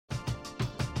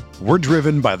We're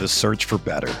driven by the search for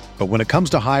better. But when it comes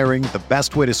to hiring, the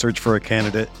best way to search for a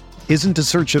candidate isn't to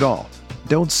search at all.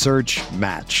 Don't search,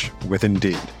 match with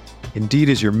Indeed. Indeed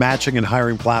is your matching and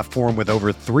hiring platform with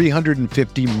over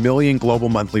 350 million global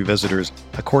monthly visitors,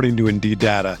 according to Indeed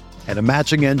data, and a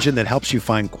matching engine that helps you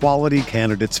find quality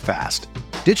candidates fast.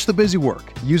 Ditch the busy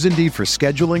work. Use Indeed for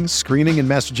scheduling, screening, and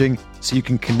messaging so you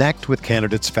can connect with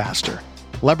candidates faster.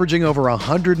 Leveraging over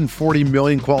 140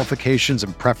 million qualifications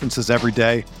and preferences every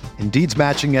day, Indeed's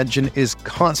matching engine is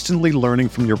constantly learning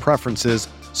from your preferences,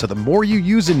 so the more you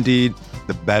use Indeed,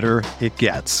 the better it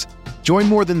gets. Join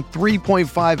more than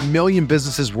 3.5 million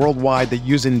businesses worldwide that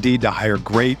use Indeed to hire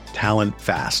great talent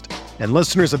fast. And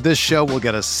listeners of this show will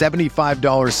get a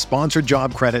 $75 sponsored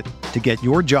job credit to get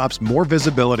your jobs more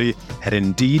visibility at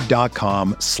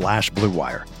Indeed.com/Blue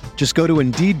Wire. Just go to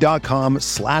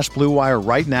Indeed.com/Blue Wire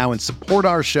right now and support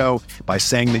our show by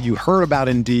saying that you heard about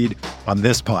Indeed on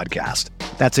this podcast.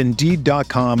 That's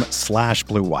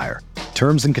Indeed.com/Blue Wire.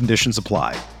 Terms and conditions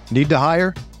apply. Need to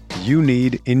hire? You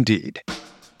need Indeed.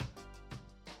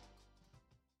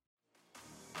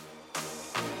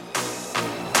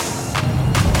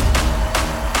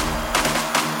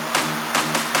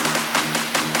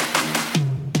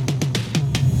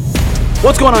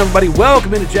 What's going on, everybody?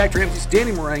 Welcome into Jack Ramsey's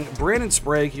Danny Meringue, Brandon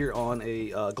Sprague here on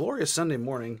a glorious Sunday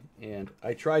morning, and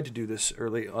I tried to do this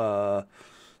early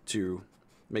to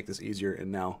make this easier,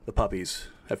 and now the puppies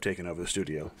have taken over the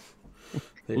studio.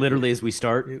 Literally as we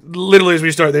start,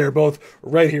 they are both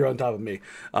right here on top of me.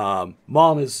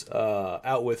 Mom is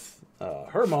out with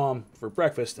her mom for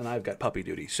breakfast, and I've got puppy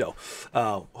duty, so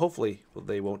hopefully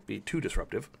they won't be too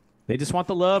disruptive. they just want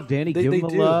the love, Danny. Give them the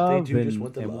love, and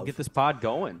we'll get this pod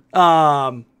going.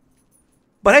 But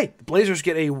hey, the Blazers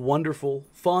get a wonderful,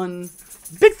 fun,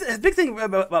 big thing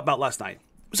about last night.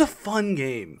 It was a fun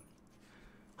game.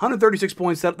 136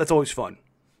 points. That's always fun,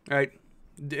 right?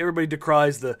 Everybody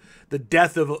decries the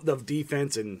death of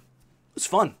defense, and it was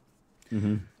fun.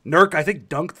 Mm-hmm. Nurk, I think,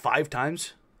 dunked 5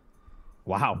 times.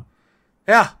 Wow.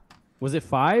 Yeah. Was it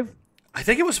 5? I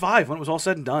think it was 5 when it was all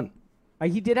said and done.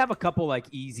 He did have a couple like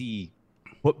easy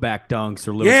putback dunks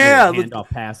or little handoff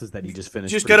passes that he just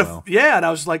finished. Well. Yeah, and I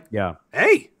was like, yeah,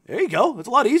 hey, there you go. It's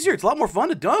a lot easier. It's a lot more fun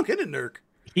to dunk, isn't it, Nurk?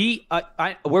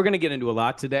 We're gonna get into a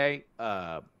lot today.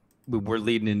 We're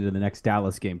leading into the next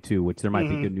Dallas game too, which there might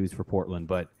be good news for Portland.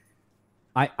 But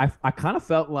I kind of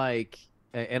felt like,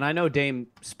 and I know Dame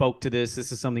spoke to this.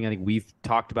 This is something I think we've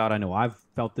talked about. I know I've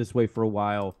felt this way for a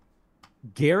while.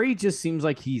 Gary just seems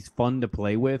like he's fun to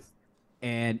play with.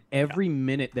 And every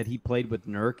minute that he played with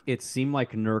Nurk, it seemed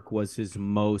like Nurk was his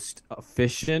most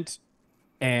efficient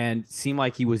and seemed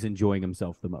like he was enjoying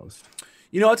himself the most.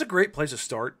 You know, it's a great place to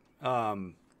start.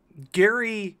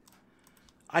 Gary,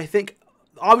 I think,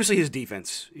 obviously his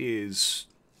defense is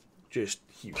just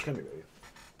huge. Come here, baby.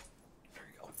 There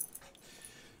you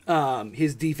go.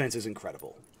 His defense is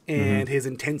incredible. And his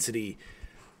intensity.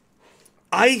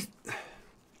 I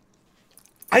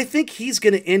think he's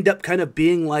going to end up kind of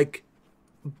being like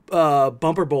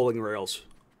bumper bowling rails.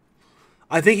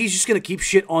 I think he's just going to keep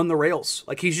shit on the rails.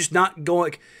 Like he's just not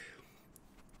going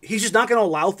to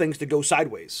allow things to go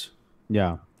sideways.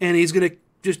 Yeah. And he's going to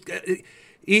just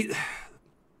he's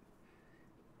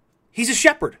a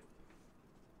shepherd.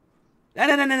 No,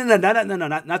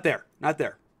 not there.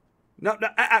 No,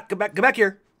 come back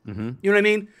here. Mm-hmm. You know what I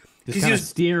mean? Just kind of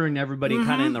steering everybody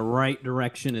kind of in the right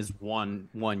direction as one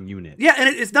unit. Yeah, and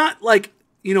it's not like,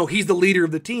 you know, he's the leader of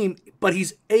the team, but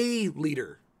he's a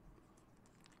leader.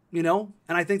 You know?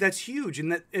 And I think that's huge.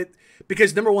 And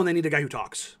because number one, they need a guy who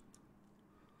talks.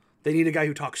 They need a guy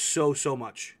who talks so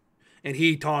much. And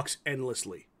he talks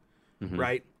endlessly. Mm-hmm.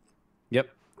 Right? Yep.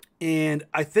 And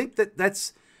I think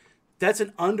that's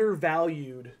an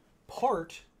undervalued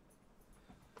part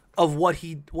of what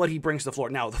he brings to the floor.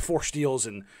 Now, the 4 steals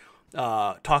and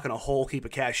talking a whole heap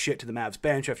of cash shit to the Mavs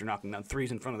bench after knocking down 3s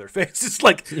in front of their face. It's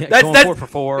like that's 4 for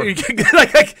 4.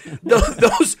 like,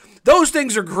 those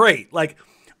things are great. Like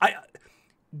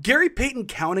Gary Payton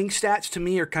counting stats to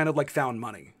me are kind of like found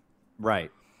money,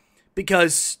 right?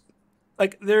 Because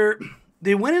like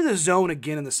they went in the zone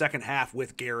again in the second half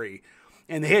with Gary,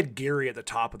 and they had Gary at the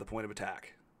top of the point of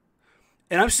attack.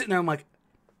 And I'm sitting there, I'm like,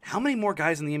 how many more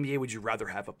guys in the NBA would you rather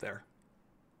have up there?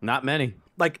 Not many.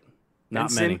 Like.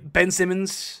 Not many. Ben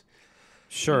Simmons.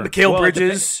 Sure. Mikal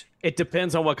Bridges. It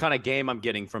depends on what kind of game I'm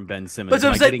getting from Ben Simmons. But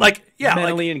I'm saying,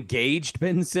 mentally engaged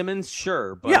Ben Simmons,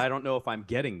 sure, but I don't know if I'm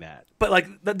getting that. But like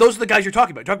those are the guys you're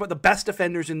talking about. You're talking about the best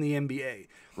defenders in the NBA.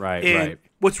 Right. And right.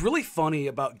 What's really funny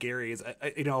about Gary is,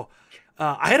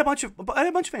 I had a bunch of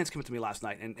fans come up to me last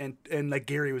night, and like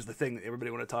Gary was the thing that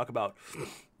everybody wanted to talk about.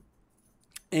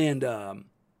 And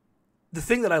the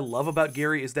thing that I love about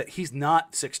Gary is that he's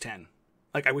not 6'10".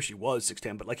 Like, I wish he was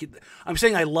 6'10", but like I'm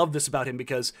saying I love this about him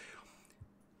because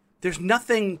there's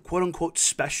nothing quote unquote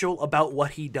special about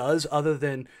what he does other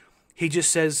than he just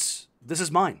says, "This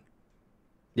is mine."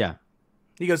 Yeah.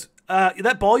 He goes,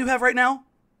 "That ball you have right now,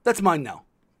 that's mine now."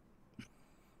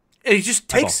 And he just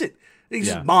takes it. He's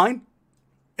just mine.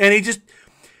 And and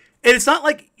it's not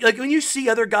like when you see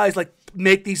other guys like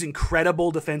make these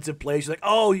incredible defensive plays, you're like,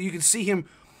 oh, you can see him.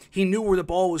 He knew where the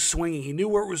ball was swinging. He knew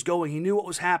where it was going. He knew what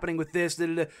was happening with this. Da,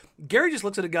 da, da. Gary just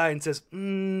looks at a guy and says,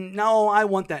 "No, I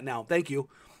want that now. Thank you."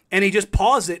 And he just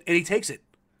pauses it and he takes it.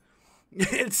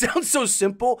 It sounds so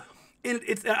simple.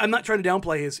 I'm not trying to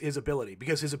downplay his ability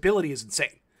because his ability is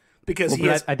insane. Because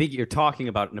I think you're talking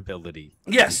about an ability.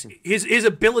 Yes, his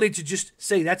ability to just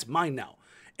say, "That's mine now,"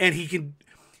 and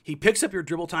he picks up your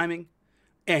dribble timing,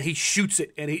 and he shoots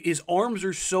it, and his arms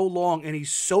are so long, and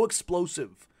he's so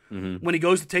explosive. When he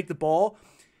goes to take the ball,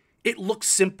 it looks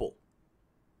simple.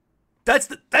 That's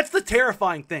the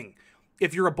terrifying thing.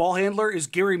 If you're a ball handler, is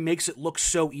Gary makes it look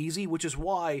so easy, which is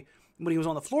why when he was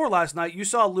on the floor last night, you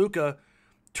saw Luka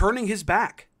turning his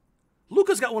back.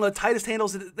 Luka's got one of the tightest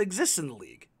handles that exists in the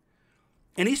league.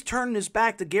 And he's turning his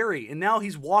back to Gary, and now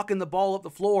he's walking the ball up the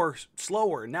floor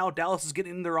slower. And now Dallas is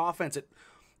getting in their offense at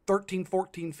 13,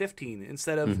 14, 15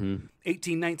 instead of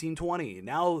 18, 19, 20. And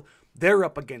now they're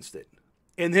up against it.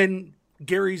 And then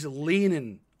Gary's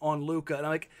leaning on Luka. And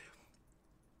I'm like,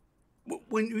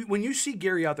 when you see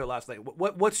Gary out there last night,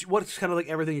 what's kind of like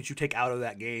everything that you take out of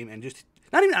that game, and just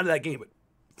not even out of that game, but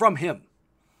from him?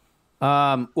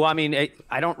 Well, I mean,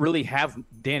 I don't really have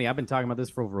Danny. I've been talking about this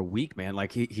for over a week, man.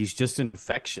 Like he's just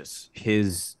infectious.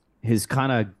 His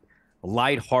kind of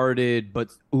lighthearted but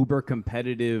uber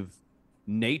competitive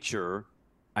nature,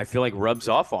 I feel like rubs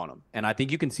off on him, and I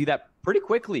think you can see that pretty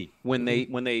quickly when they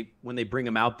bring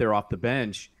him out there off the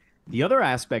bench. The other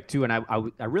aspect too, and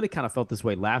I really kind of felt this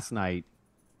way last night.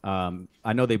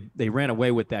 I know they ran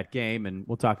away with that game, and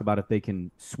we'll talk about if they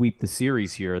can sweep the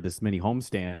series here, this mini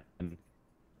homestand.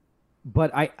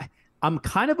 But I'm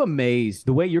kind of amazed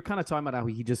the way you're kind of talking about how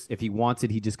he just, if he wants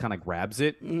it, he just kind of grabs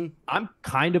it. I'm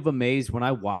kind of amazed when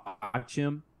I watch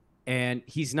him, and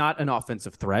he's not an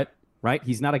offensive threat, right?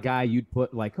 He's not a guy you'd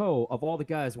put like, oh, of all the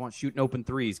guys want shooting open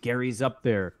threes, Gary's up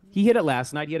there. He hit it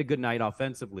last night. He had a good night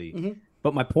offensively.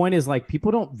 But my point is, like,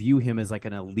 people don't view him as like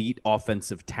an elite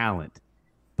offensive talent.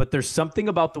 But there's something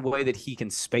about the way that he can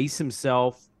space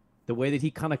himself, the way that he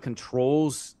kind of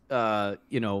controls,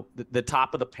 the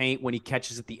top of the paint when he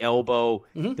catches at the elbow.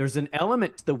 There's an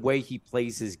element to the way he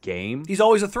plays his game. He's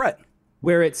always a threat.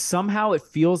 Where it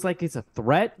feels like it's a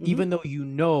threat, even though you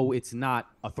know it's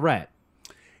not a threat.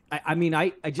 I'd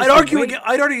argue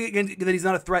again that he's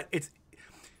not a threat.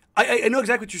 I know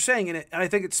exactly what you're saying, and I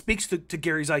think it speaks to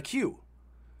Gary's IQ.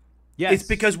 Yes. It's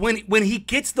because when he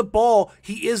gets the ball,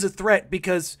 he is a threat,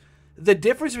 because the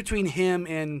difference between him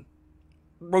and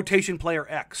rotation player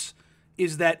X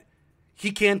is that he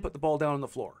can put the ball down on the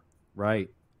floor. Right.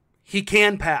 He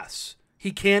can pass.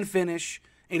 He can finish,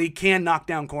 and he can knock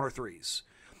down corner threes.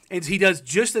 And he does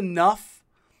just enough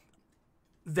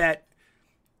that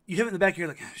you have it in the back of your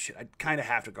head like, oh, shit, I kind of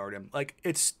have to guard him. Like,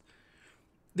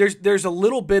 there's a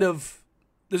little bit of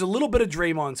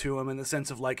Draymond to him, in the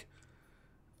sense of like,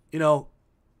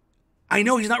 I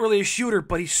know he's not really a shooter,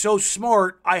 but he's so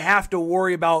smart, I have to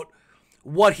worry about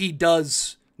what he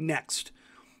does next.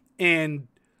 And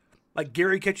like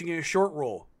Gary catching in a short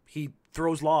roll, he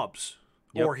throws lobs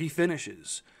or he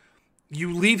finishes.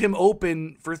 You leave him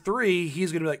open for three,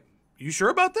 he's going to be like, you sure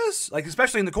about this? Like,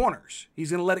 especially in the corners,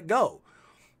 he's going to let it go.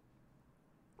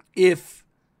 If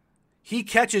he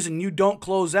catches and you don't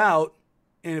close out,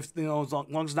 and if as long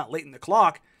as it's not late in the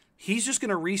clock, he's just going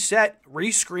to reset,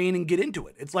 rescreen, and get into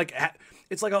it. It's like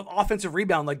an offensive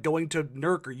rebound, like going to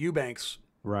Nurk or Eubanks.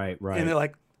 Right. And they're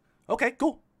like, okay,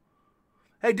 cool.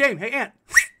 Hey, Dame, hey, Ant,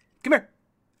 come here.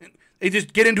 And they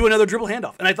just get into another dribble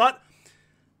handoff. And I thought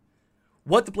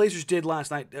what the Blazers did last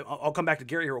night, I'll come back to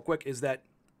Gary here real quick, is that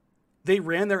they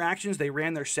ran their actions, they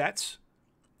ran their sets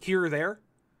here or there.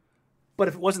 But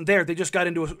if it wasn't there, they just got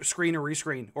into a screen or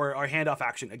rescreen or a handoff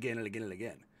action again and again and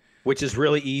again. Which is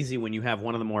really easy when you have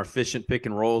one of the more efficient pick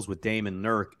and rolls with Dame and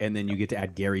Nurk, and then you get to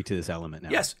add Gary to this element now.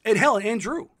 Yes, and and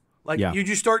Drew. Like, you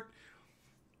just start,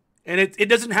 and it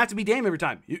doesn't have to be Dame every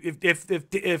time.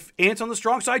 If Ant's on the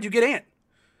strong side, you get Ant.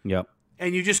 Yep.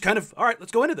 And you just kind of, all right,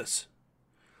 let's go into this.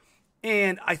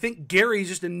 And I think Gary's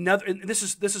just another, and this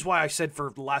is why I said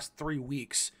for the last 3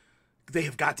 weeks, they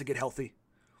have got to get healthy.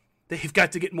 They've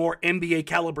got to get more NBA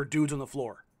caliber dudes on the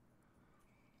floor.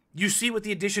 You see what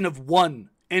the addition of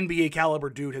one NBA caliber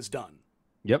dude has done.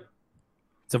 Yep.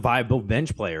 It's a viable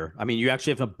bench player. I mean, you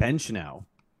actually have a bench now.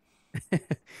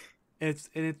 And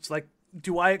it's like,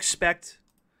 do I expect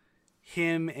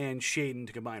him and Shaden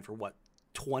to combine for what,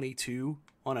 22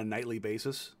 on a nightly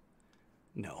basis?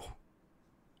 No,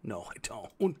 I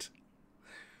don't.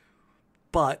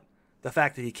 But the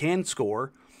fact that he can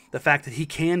score, the fact that he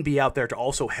can be out there to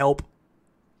also help,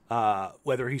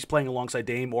 whether he's playing alongside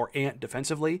Dame or Ant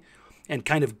defensively, and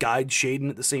kind of guide Shaden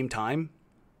at the same time.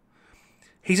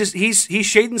 He's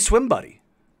Shaden's swim buddy.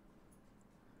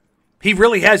 He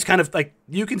really has kind of, like,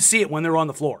 you can see it when they're on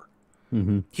the floor.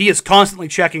 Mm-hmm. He is constantly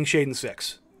checking Shaden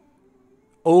 6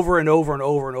 over and over and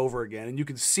over and over again. And you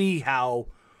can see how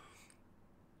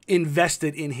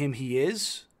invested in him he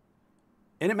is.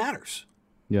 And it matters.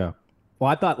 Yeah. Well,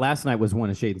 I thought last night was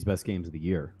one of Shaden's best games of the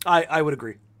year. I would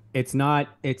agree. It's not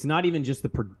even just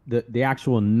the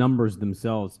actual numbers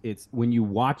themselves. It's when you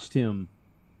watched him.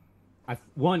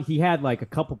 He had like a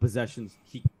couple possessions.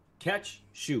 He catch,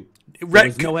 shoot. There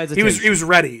was no hesitation. He was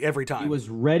ready every time. He was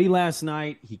ready last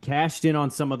night. He cashed in on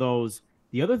some of those.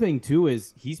 The other thing too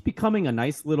is he's becoming a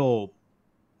nice little,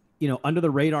 under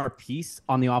the radar piece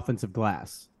on the offensive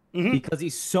glass, because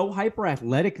he's so hyper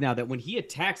athletic now that when he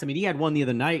attacks, I mean, he had one the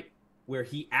other night where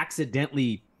he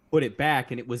accidentally put it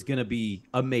back and it was going to be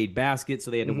a made basket, so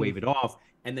they had to wave it off.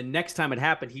 And the next time it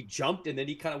happened, he jumped and then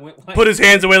he kind of went like, put his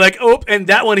hands away like, oh, and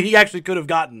that one he actually could have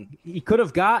gotten. He could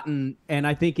have gotten, and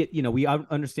I think we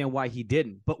understand why he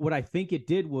didn't. But what I think it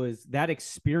did was that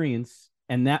experience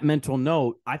and that mental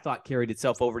note, I thought carried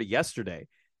itself over to yesterday.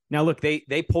 Now, look,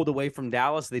 they pulled away from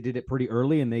Dallas. They did it pretty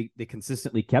early, and they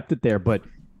consistently kept it there. But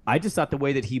I just thought the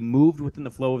way that he moved within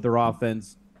the flow of their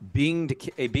offense, being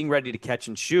ready to catch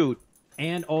and shoot,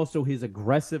 and also his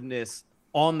aggressiveness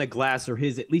on the glass, or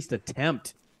his at least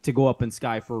attempt to go up and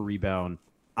sky for a rebound.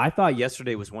 I thought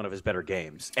yesterday was one of his better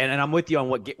games. And I'm with you on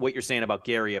what you're saying about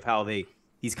Gary, of how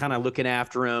he's kind of looking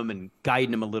after him and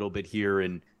guiding him a little bit here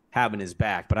and having his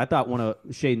back. But I thought one of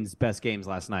Shaden's best games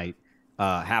last night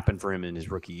happened for him in his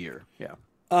rookie year. Yeah.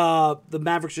 The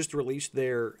Mavericks just released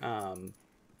their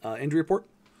injury report.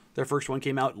 Their first one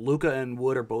came out. Luka and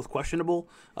Wood are both questionable.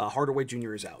 Hardaway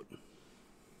Jr. is out.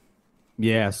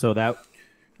 Yeah, so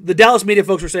the Dallas media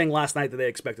folks were saying last night that they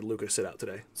expected Luka to sit out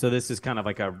today. So this is kind of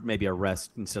like maybe a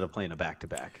rest instead of playing a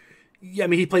back-to-back. Yeah, I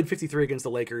mean, he played 53 against the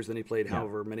Lakers, then he played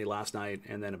however many last night,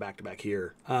 and then a back-to-back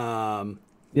here.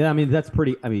 Yeah, I mean, that's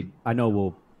pretty. I mean, I don't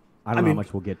know how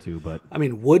much we'll get to, but I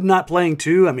mean, Wood not playing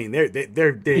too. I mean,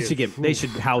 they should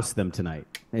house them tonight.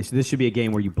 This should be a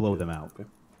game where you blow them out. Okay.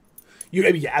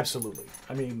 Yeah, absolutely.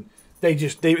 I mean,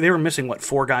 they were missing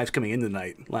 4 guys coming in the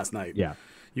night last night. Yeah,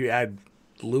 you add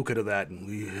Luka to that, and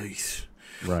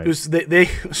right.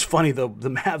 It was funny though.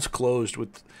 The Mavs closed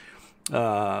with the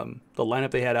lineup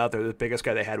they had out there. The biggest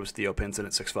guy they had was Theo Pinson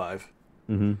at 6'5".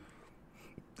 Mm-hmm.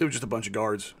 It was just a bunch of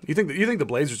guards. You think the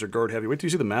Blazers are guard heavy? Wait till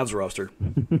you see the Mavs roster.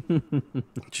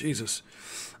 Jesus.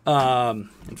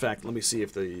 In fact, let me see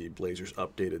if the Blazers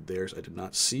updated theirs. I did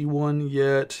not see one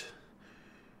yet.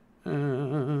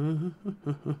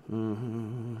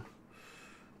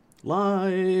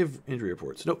 Live injury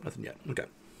reports. Nope, nothing yet. Okay.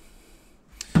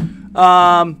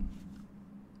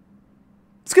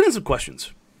 Let's get into some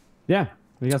questions. Yeah,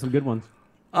 we got some good ones.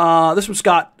 This from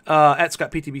Scott at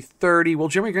ScottPTB30. Will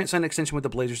Jeremy Grant sign an extension with the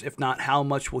Blazers? If not, how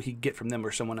much will he get from them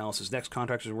or someone else? His next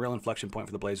contract is a real inflection point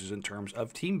for the Blazers in terms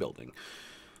of team building.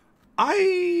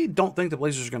 I don't think the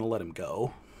Blazers are going to let him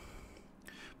go.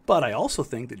 But I also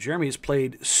think that Jeremy has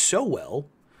played so well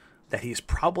that he's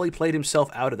probably played himself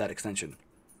out of that extension.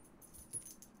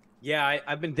 Yeah,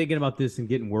 I've been thinking about this and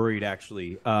getting worried,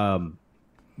 actually.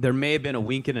 There may have been a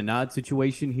wink and a nod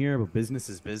situation here, but business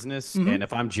is business. Mm-hmm. And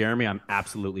if I'm Jeremy, I'm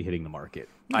absolutely hitting the market.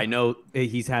 Mm-hmm. I know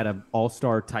he's had an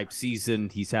all-star type season.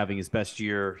 He's having his best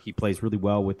year. He plays really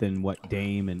well within what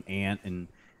Dame and Ant and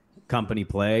company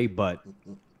play. But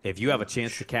if you have a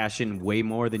chance to cash in way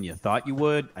more than you thought you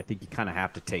would, I think you kind of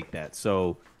have to take that.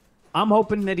 So I'm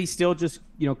hoping that he still just,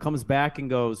 comes back and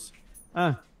goes,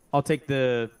 I'll take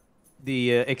the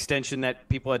extension that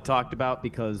people had talked about,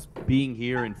 because being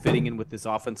here and fitting in with this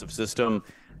offensive system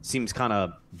seems kind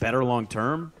of better long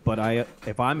term. But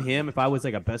if I'm him, if I was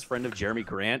like a best friend of Jeremy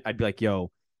Grant, I'd be like, yo,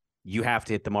 you have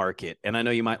to hit the market. And I know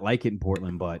you might like it in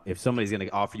Portland, but if somebody's going to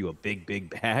offer you a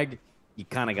big bag, you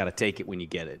kind of got to take it when you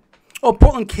get it. Oh,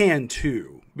 Portland can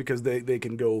too, because they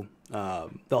can go.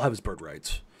 They'll have his bird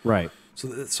rights, right? So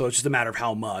it's just a matter of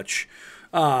how much.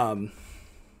 But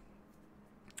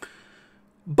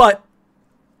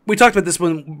we talked about this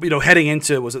when heading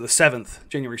into, was it the 7th,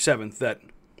 January 7th, that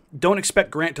don't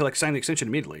expect Grant to sign the extension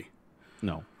immediately.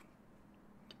 No,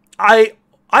 I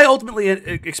ultimately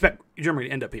expect Jeremy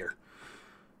to end up here.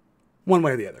 one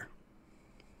way or the other.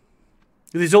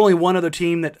 There's only one other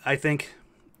team that I think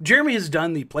Jeremy has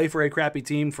done the play for a crappy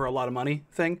team for a lot of money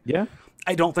thing. Yeah.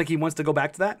 I don't think he wants to go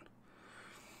back to that.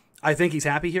 I think he's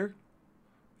happy here.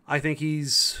 I think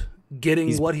he's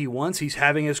getting what he wants. He's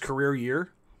having his career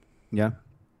year. Yeah.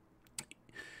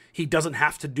 He doesn't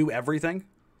have to do everything.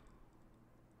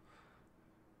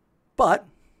 But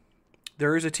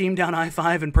there is a team down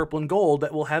I-5 in purple and gold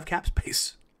that will have cap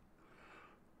space.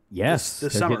 Yes.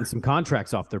 This they're summer. getting some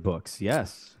contracts off their books.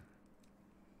 Yes.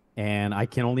 And I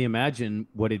can only imagine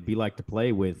what it'd be like to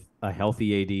play with a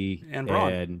healthy AD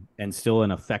and still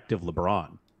an effective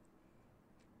LeBron.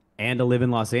 And to live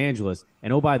in Los Angeles.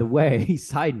 And oh, by the way,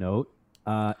 side note,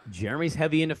 Jeremy's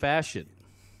heavy into fashion.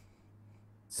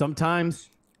 Sometimes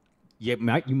you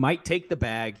might take the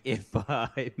bag if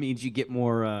it means you get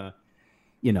more,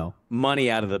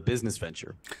 money out of the business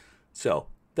venture. So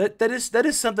that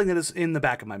is something that is in the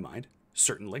back of my mind,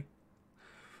 certainly.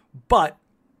 But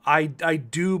I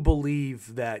do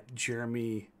believe that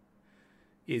Jeremy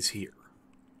is here.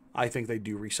 I think they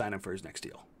do re-sign him for his next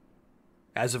deal.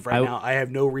 As of right now, I have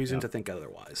no reason to think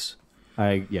otherwise.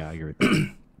 I agree with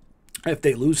that. If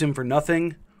they lose him for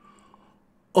nothing,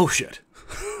 oh shit.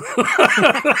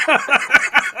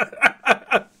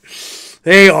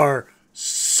 They are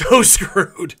so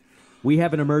screwed. We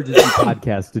have an emergency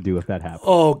podcast to do if that happens.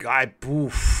 Oh, God.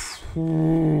 Oof.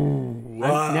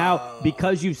 Now,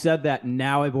 because you said that,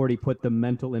 now I've already put the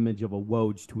mental image of a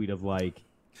Woj tweet of like...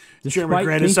 Jeremy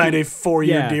Grant has signed a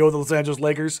 4-year deal with the Los Angeles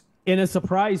Lakers. In a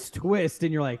surprise twist,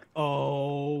 and you're like,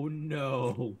 oh,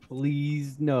 no.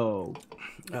 Please, no.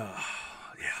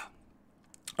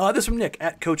 This from Nick,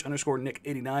 at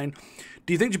Coach_Nick89.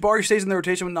 Do you think Jabari stays in the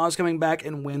rotation when Nas coming back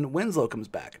and when Winslow comes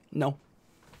back? No.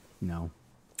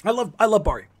 I love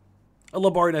Bari. I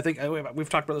love Bari, and I think we've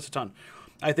talked about this a ton.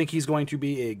 I think he's going to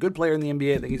be a good player in the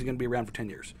NBA. I think he's going to be around for 10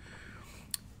 years.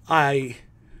 I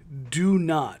do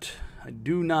not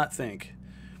think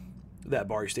that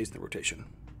Bari stays in the rotation.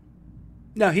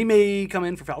 Now, he may come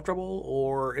in for foul trouble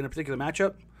or in a particular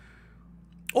matchup,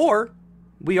 or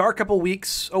we are a couple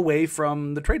weeks away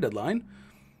from the trade deadline.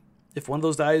 If one of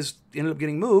those guys ended up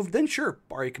getting moved, then sure,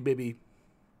 Bari could maybe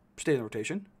stay in the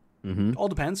rotation. Mm-hmm. All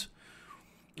depends.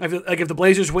 I feel like if the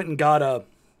Blazers went and got a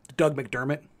Doug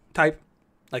McDermott type,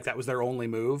 like that was their only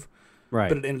move, right?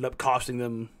 But it ended up costing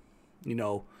them,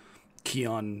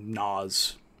 Keon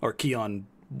Nas or Keon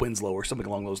Winslow or something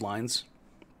along those lines,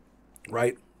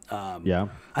 right? Yeah.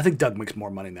 I think Doug makes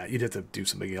more money than that. You'd have to do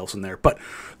something else in there, but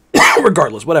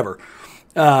regardless, whatever.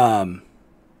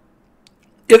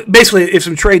 If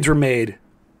some trades were made,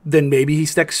 then maybe he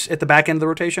sticks at the back end of the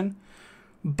rotation.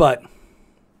 But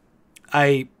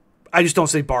I just don't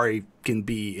say Bari can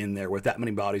be in there with that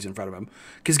many bodies in front of him.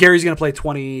 Because Gary's going to play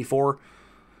 24.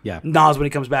 Yeah. Nas, when he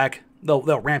comes back,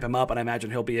 they'll ramp him up, and I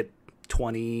imagine he'll be at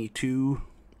 22.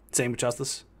 Same with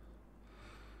Justice.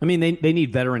 I mean, they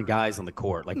need veteran guys on the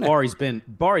court. Like Bari's been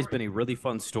a really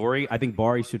fun story. I think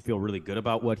Bari should feel really good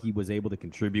about what he was able to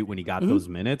contribute when he got those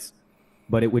minutes.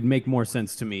 But it would make more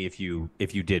sense to me if you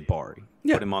did Bari.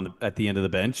 Yeah. Put him at the end of the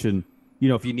bench. And,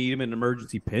 if you need him in an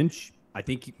emergency pinch, I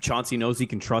think Chauncey knows he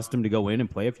can trust him to go in and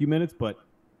play a few minutes. But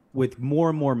with more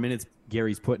and more minutes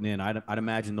Gary's putting in, I'd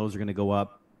imagine those are going to go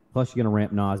up. Plus, you're going to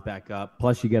ramp Nas back up.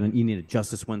 Plus, you need a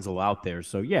Justice Winslow out there.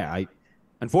 So, yeah,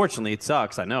 unfortunately, it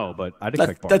sucks, I know, but I'd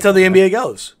expect Bari. That's how the NBA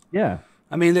goes. Yeah.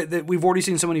 I mean, we've already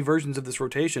seen so many versions of this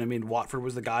rotation. I mean, Watford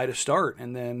was the guy to start,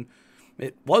 and then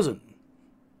it wasn't.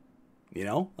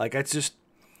 It's just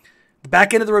the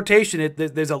back end of the rotation.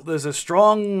 There's a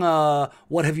strong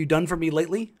 "what have you done for me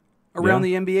lately" around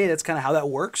the NBA. That's kind of how that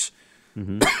works.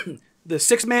 Mm-hmm. The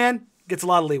sixth man gets a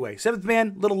lot of leeway. Seventh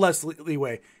man, a little less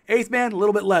leeway. Eighth man, a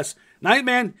little bit less. Ninth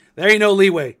man, there ain't no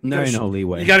leeway. There ain't no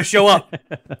leeway. You got to show up.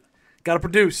 Got to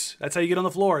produce. That's how you get on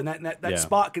the floor, and that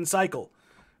spot can cycle.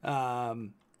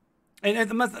 And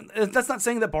that's not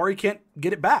saying that Bari can't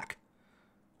get it back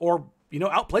or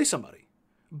outplay somebody,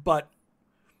 but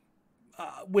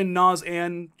when Nas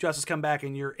and Justice come back,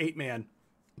 and your 8-man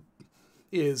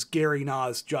is Gary,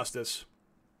 Nas, Justice,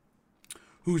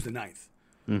 who's the ninth?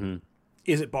 Mm-hmm.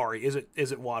 Is it Bari? Is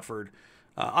it Watford?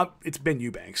 It's Ben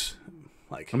Eubanks.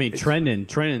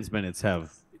 Trendon's minutes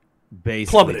have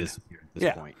basically plummeted disappeared at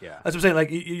this point. Yeah, that's what I'm saying. Like,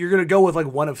 you're going to go with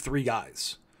one of three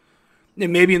guys.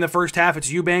 And maybe in the first half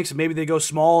it's Eubanks, and maybe they go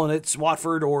small and it's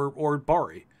Watford or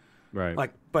Bari.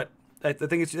 Right. But I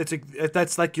think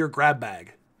that's like your grab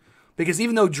bag, because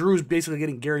even though Drew's basically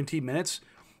getting guaranteed minutes,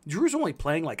 Drew's only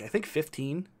playing I think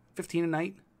 15 a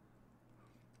night.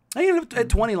 I ended up at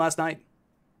 20 last night.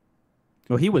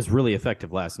 Well, he was really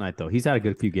effective last night, though. He's had a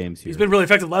good few games here. He's been really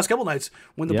effective the last couple nights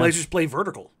when the Blazers play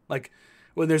vertical. Like,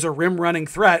 when there's a rim running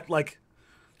threat, like,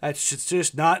 that's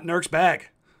just not Nurk's bag.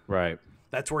 Right.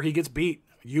 That's where he gets beat.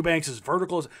 Eubanks is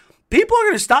vertical. People are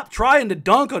going to stop trying to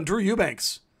dunk on Drew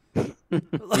Eubanks. He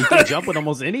can jump with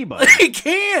almost anybody. He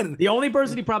can. The only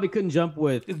person he probably couldn't jump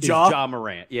with is Ja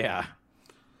Morant. Yeah.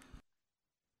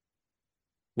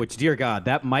 Which, dear God,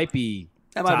 that might be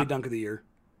dunk of the year.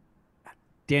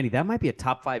 Danny, that might be a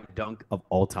top 5 dunk of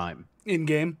all time. In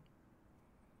game.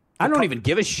 I don't even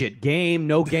give a shit. Game,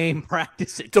 no game,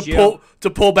 practice it. To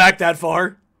pull back that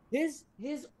far. His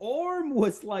arm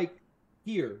was like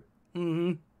here.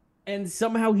 Mm-hmm. And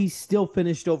somehow he still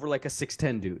finished over like a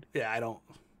 6'10" dude. Yeah,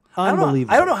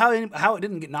 Unbelievable. I don't know how it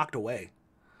didn't get knocked away.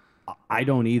 I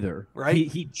don't either. Right?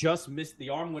 He just missed. The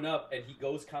arm went up and he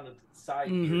goes kind of to the side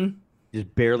here.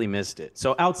 Just barely missed it.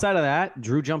 So outside of that,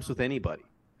 Drew jumps with anybody.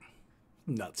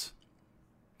 Nuts.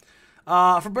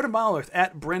 For Brendan Ballworth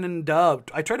at Brennan Dub,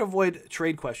 I try to avoid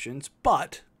trade questions,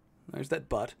 but there's that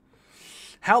but.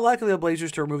 How likely are the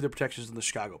Blazers to remove their protections in the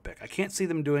Chicago pick? I can't see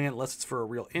them doing it unless it's for a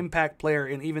real impact player,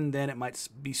 and even then it might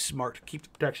be smart to keep the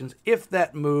protections if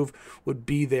that move would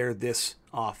be there this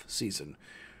off season.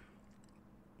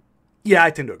 Yeah,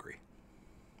 I tend to agree.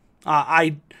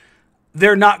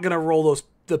 They're not going to roll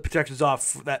the protections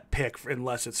off that pick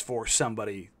unless it's for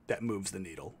somebody that moves the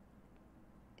needle.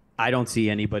 I don't see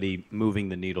anybody moving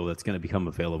the needle that's going to become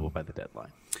available by the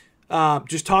deadline.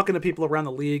 Just talking to people around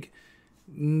the league,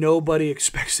 nobody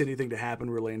expects anything to happen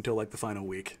really until like the final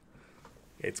week.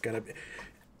 It's going to be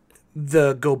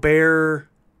the Gobert,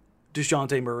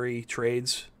 DeJounte Murray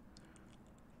trades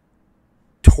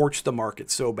torched the market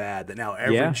so bad that now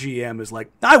every GM is like,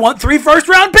 I want 3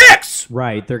 first-round picks!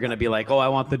 Right. They're going to be like, oh, I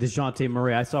want the DeJounte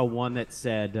Murray. I saw one that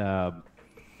said,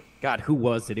 God, who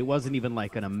was it? It wasn't even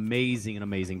like an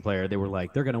amazing player. They were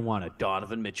like, they're going to want a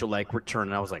Donovan Mitchell-like return.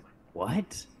 And I was like,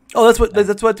 what? Oh, that's what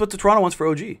the Toronto wants for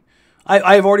OG.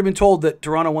 I've already been told that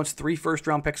Toronto wants 3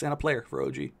 first-round picks and a player for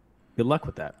OG. Good luck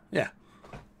with that. Yeah.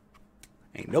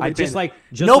 Ain't nobody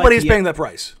nobody's paying that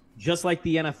price. Just like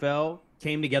the NFL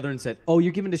came together and said, oh,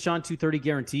 you're giving Deshaun 230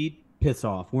 guaranteed? Piss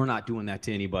off. We're not doing that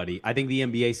to anybody. I think the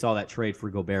NBA saw that trade for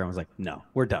Gobert and was like, no,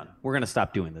 we're done. We're going to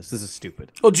stop doing this. This is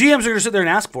stupid. Well, GMs are going to sit there and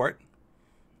ask for it.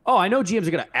 Oh, I know GMs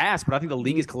are going to ask, but I think the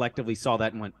league has collectively saw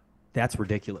that and went, that's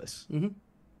ridiculous. Mm-hmm.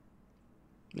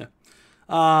 Yeah.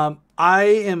 I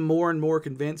am more and more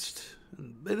convinced,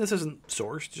 and this isn't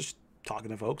sourced, just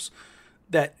talking to folks,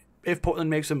 that if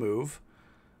Portland makes a move,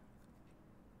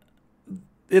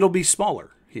 it'll be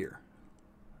smaller here.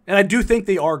 And I do think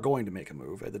they are going to make a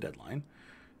move at the deadline.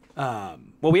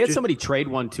 Well, we had somebody trade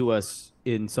one to us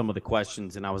in some of the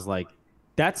questions, and I was like,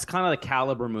 that's kind of the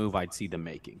caliber move I'd see them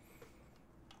making.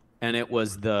 And it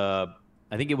was I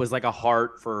think it was like a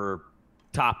heart for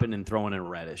Toppin and throwing in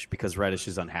Reddish because Reddish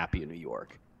is unhappy in New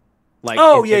York. Like,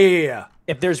 yeah.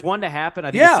 If there's one to happen,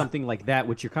 I think it's something like that,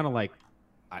 which you're kind of like,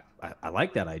 I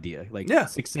like that idea. Like,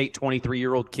 6'8",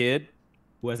 23-year-old kid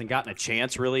who hasn't gotten a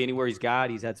chance really anywhere he's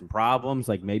had some problems.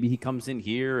 Like, maybe he comes in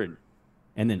here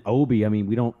and then Obi, I mean,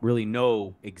 we don't really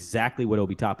know exactly what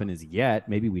Obi Toppin is yet.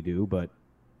 Maybe we do, but,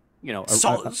 you know.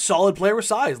 Solid player with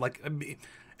size. Like,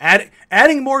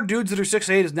 adding more dudes that are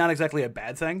 6'8" is not exactly a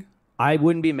bad thing. I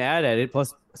wouldn't be mad at it.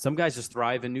 Plus, some guys just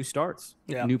thrive in new starts,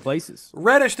 new places.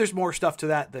 Reddish, there's more stuff to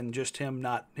that than just him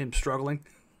struggling.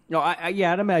 No,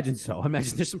 I'd imagine so. I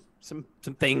imagine there's some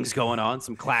things going on,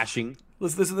 some clashing.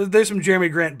 There's some Jeremy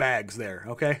Grant bags there,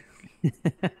 okay?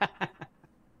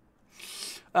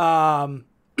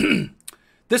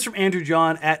 This from Andrew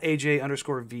John at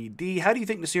AJ_VD. How do you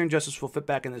think Nasir and Justice will fit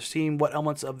back in this team? What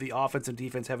elements of the offense and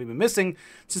defense have you been missing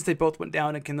since they both went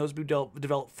down, and can those be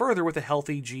developed further with a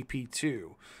healthy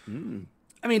GP2?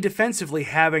 I mean, defensively,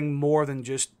 having more than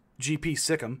just GP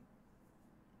Sikkim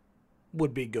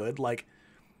would be good. Like,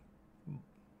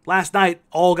 last night,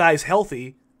 all guys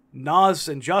healthy, Nas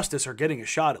and Justice are getting a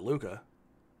shot at Luka.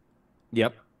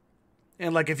 Yep.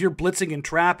 And, like, if you're blitzing and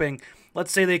trapping,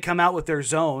 let's say they come out with their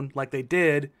zone like they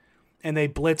did, and they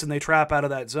blitz and they trap out of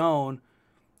that zone,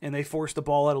 and they force the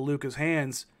ball out of Luka's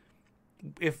hands.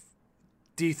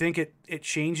 Do you think it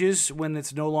changes when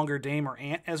it's no longer Dame or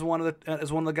Ant as one of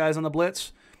the guys on the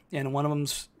blitz, and one of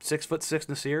them's 6'6"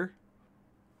 Nasir?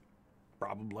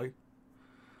 Probably.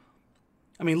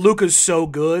 I mean, Luka's so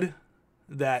good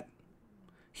that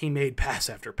he made pass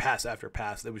after pass after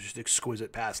pass. That was just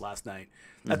exquisite pass last night.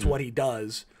 That's what he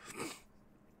does.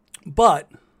 But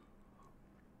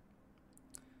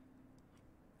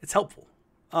it's helpful.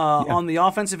 On the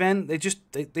offensive end,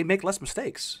 they make less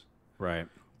mistakes. Right.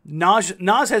 Nas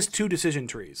has 2 decision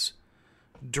trees: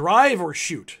 drive or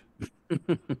shoot.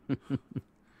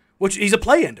 Which he's a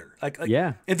play ender.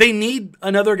 Yeah. If they need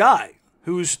another guy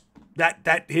who's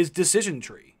that his decision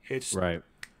tree, Right.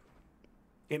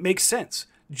 It makes sense.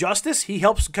 Justice, he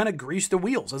helps kind of grease the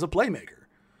wheels as a playmaker.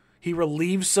 He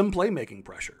relieves some playmaking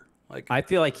pressure. I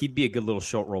feel like he'd be a good little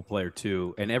short role player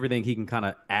too, and everything he can kind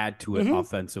of add to it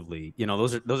offensively.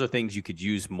 Those are things you could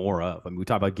use more of. I mean, we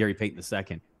talked about Gary Payton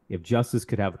II. If Justice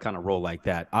could have a kind of role like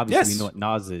that, obviously we know what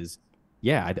Nas is.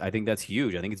 Yeah, I think that's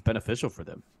huge. I think it's beneficial for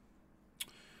them.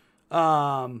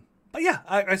 But yeah,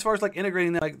 as far as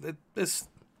integrating that, it's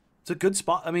a good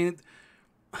spot. I mean,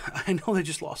 I know they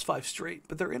just lost 5 straight,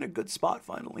 but they're in a good spot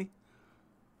finally.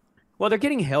 Well, they're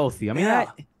getting healthy. I mean,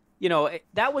 Yeah.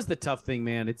 that was the tough thing,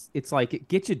 man. It's like it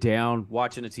gets you down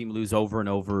watching a team lose over and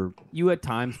over. You at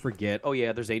times forget, oh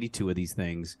yeah, there's 82 of these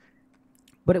things.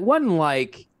 But it wasn't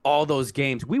like all those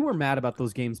games. We were mad about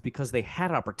those games because they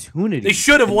had opportunities. They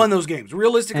should have won those games.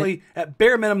 Realistically, at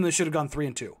bare minimum, they should have gone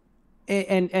 3-2.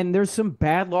 And there's some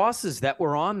bad losses that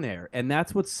were on there, and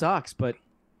that's what sucks. But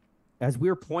as we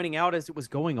were pointing out as it was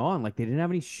going on, they didn't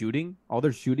have any shooting. All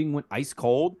their shooting went ice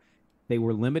cold. They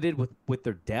were limited with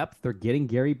their depth. They're getting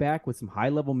Gary back with some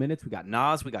high-level minutes. We got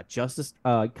Nas. We got Justice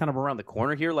kind of around the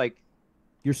corner here.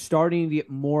 You're starting to get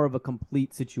more of a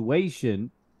complete situation.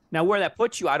 Now, where that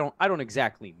puts you, I don't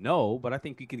exactly know, but I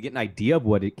think you can get an idea of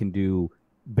what it can do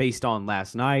based on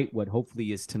last night, what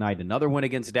hopefully is tonight another win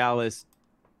against Dallas,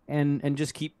 and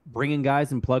just keep bringing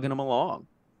guys and plugging them along.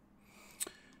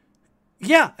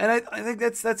 Yeah, and I think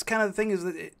that's kind of the thing is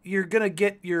that you're going to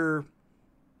get your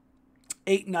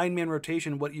 8-9-man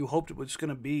rotation, what you hoped it was going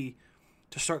to be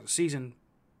to start the season,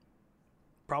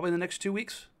 probably in the next 2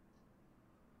 weeks.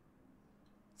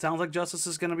 Sounds like Justice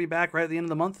is going to be back right at the end of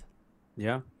the month.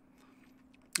 Yeah.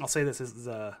 I'll say this is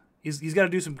he's got to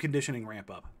do some conditioning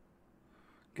ramp up.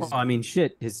 Well, I mean,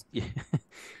 shit,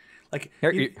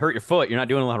 hurt your foot. You're not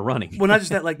doing a lot of running. Well, not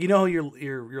just that. How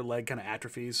your leg kind of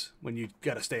atrophies when you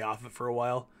got to stay off it for a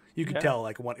while. You can tell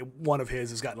one of his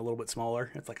has gotten a little bit smaller.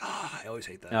 It's I always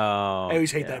hate that. Oh, I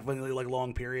always hate that when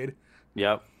long period.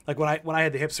 Yep. When I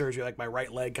had the hip surgery, my right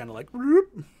leg kind of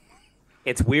whoop.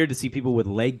 It's weird to see people with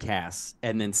leg casts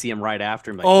and then see them right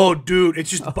after. Dude, it's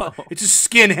just it's just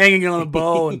skin hanging on the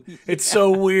bone. It's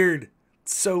so weird.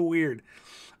 It's so weird.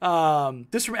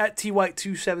 This from at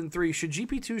TWhite273. Should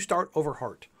GP2 start over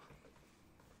Hart?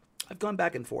 I've gone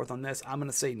back and forth on this. I'm going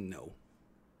to say no.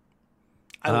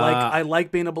 I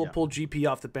like being able to pull GP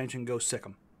off the bench and go sick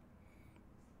him.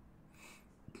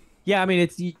 Yeah, I mean,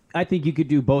 I think you could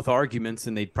do both arguments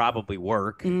and they'd probably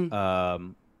work.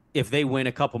 Mm-hmm. If they win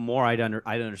a couple more, I'd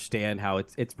understand how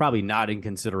it's probably not in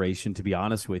consideration, to be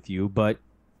honest with you. But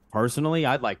personally,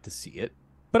 I'd like to see it.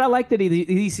 But I like that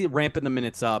he's ramping the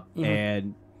minutes up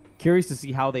and curious to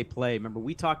see how they play. Remember,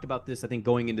 we talked about this, I think,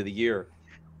 going into the year.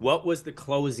 What was the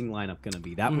closing lineup going to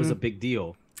be? That was a big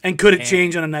deal. And could it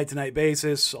change on a night-to-night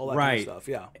basis? All that kind of stuff,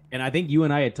 yeah. And I think you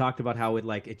and I had talked about how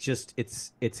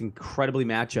it's incredibly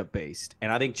matchup based,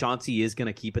 and I think Chauncey is going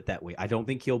to keep it that way. I don't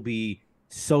think he'll be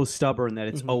so stubborn that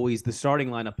it's always the starting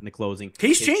lineup in the closing.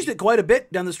 He's changed it quite a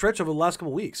bit down the stretch over the last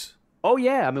couple of weeks. Oh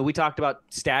yeah, I mean we talked about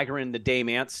staggering the Dame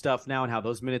Ant stuff now and how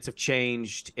those minutes have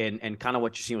changed and kind of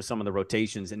what you're seeing with some of the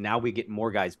rotations, and now we get more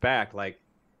guys back.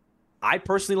 I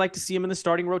personally like to see him in the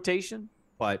starting rotation,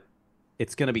 but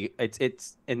it's going to be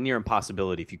it's a near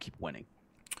impossibility if you keep winning.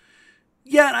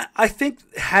 Yeah, and I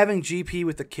think having GP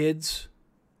with the kids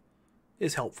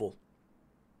is helpful.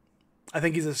 I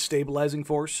think he's a stabilizing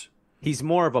force. He's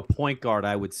more of a point guard,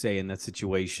 I would say, in that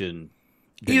situation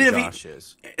than Josh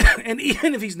is. And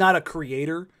even if he's not a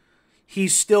creator,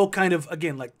 he's still kind of,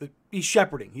 again, he's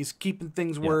shepherding. He's keeping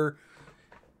things where...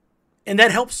 And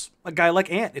that helps a guy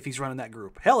like Ant if he's running that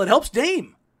group. Hell, it helps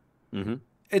Dame. Mm-hmm.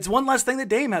 It's one less thing that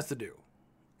Dame has to do.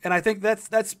 And I think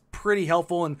that's pretty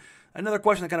helpful. And another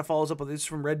question that kind of follows up with this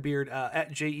from Redbeard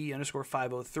at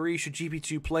JE_503. Should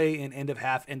GP2 play in end of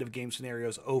half, end of game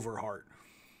scenarios over Hart?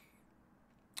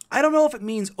 I don't know if it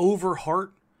means over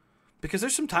Hart, because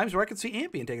there's some times where I could see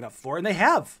Ant being taken off the floor, and they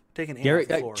have taken Ant off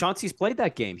the floor. Chauncey's played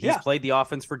that game. He's played the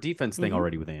offense for defense thing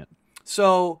already with Ant.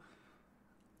 So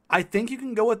I think you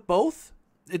can go with both.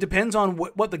 It depends on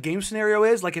what the game scenario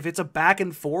is. If it's a back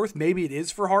and forth, maybe it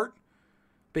is for Hart,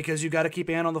 because you got to keep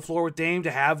Ant on the floor with Dame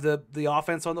to have the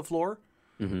offense on the floor.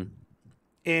 Mm-hmm.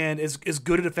 And as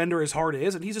good a defender as Hart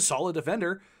is, and he's a solid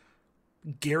defender,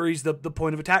 Gary's the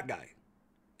point of attack guy.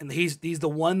 And he's the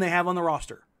one they have on the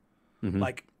roster. Mm-hmm.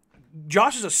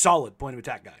 Josh is a solid point of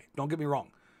attack guy. Don't get me wrong.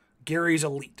 Gary's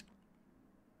elite.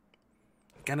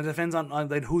 Kind of depends on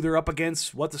who they're up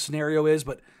against, what the scenario is,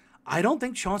 but I don't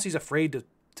think Chauncey's afraid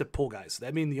to pull guys.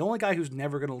 I mean, the only guy who's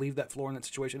never going to leave that floor in that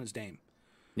situation is Dame.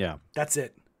 Yeah. That's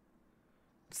it.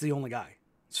 It's the only guy.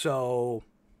 So,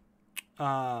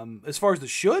 as far as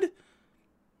the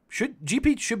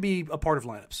GP should be a part of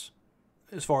lineups.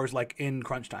 As far as like in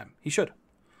crunch time, he should.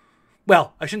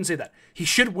 Well, I shouldn't say that. He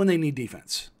should when they need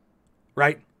defense,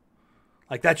 right?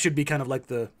 Like that should be kind of like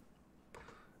the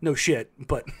no shit,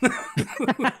 but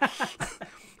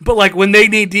but like when they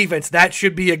need defense, that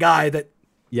should be a guy that.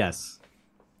 Yes.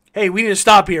 Hey, we need to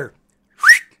stop here.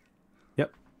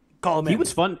 Yep. Call him in. He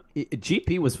was fun.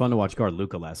 GP was fun to watch guard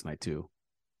Luka last night too.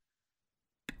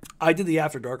 I did the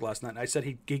After Dark last night, and I said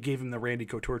he gave him the Randy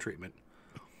Couture treatment.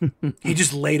 He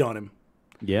just laid on him.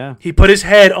 Yeah. He put his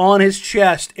head on his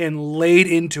chest and laid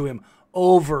into him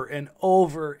over and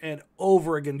over and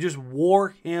over again. Just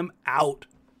wore him out.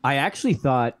 I actually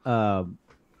thought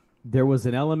there was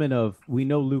an element of, we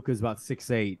know Luka's about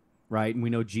 6'8", right? And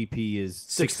we know GP is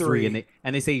 6'3",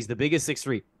 and they say he's the biggest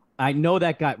 6'3". I know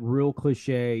that got real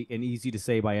cliche and easy to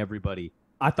say by everybody.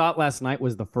 I thought last night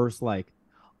was the first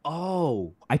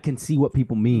oh, I can see what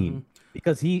people mean.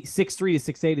 Because 6'3"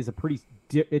 to 6'8" is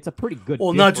a pretty good.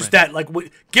 Well, not just that. Like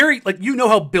Gary, like you know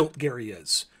how built Gary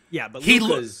is. Yeah, but he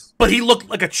looked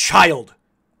like a child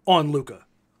on Luka.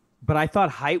 But I thought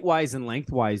height-wise and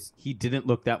length-wise, he didn't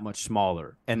look that much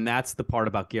smaller, and that's the part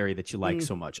about Gary that you like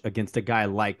so much against a guy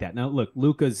like that. Now, look,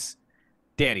 Luka's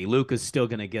still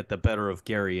going to get the better of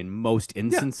Gary in most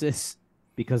instances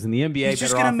because in the NBA, he's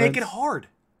just going to make it hard.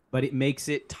 But it makes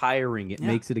it tiring. It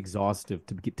makes it exhaustive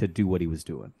to do what he was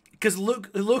doing. Because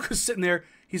Luka's sitting there,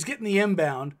 he's getting the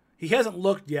inbound. He hasn't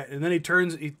looked yet, and then he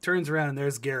turns around, and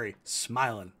there's Gary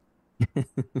smiling.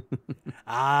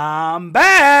 I'm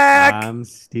back. I'm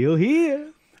still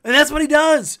here. And that's what he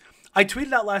does. I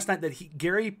tweeted out last night that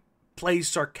Gary plays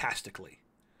sarcastically.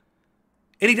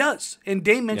 And he does. And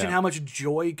Dame mentioned how much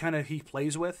joy kind of he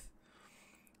plays with.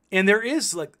 And there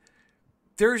is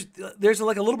there's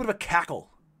like a little bit of a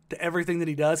cackle to everything that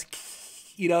he does.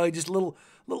 You know, just a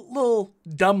little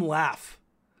dumb laugh.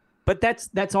 But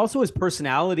that's also his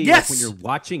personality. Yes. Like when you're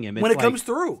watching him. When it comes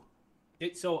through.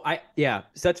 So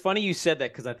that's funny you said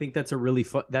that because I think that's a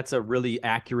really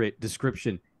accurate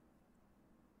description.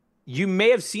 You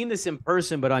may have seen this in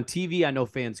person, but on TV, I know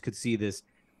fans could see this.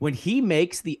 When he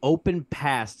makes the open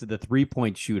pass to the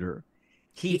 3-point shooter,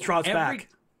 he trots back.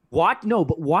 Watch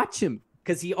him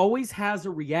because he always has a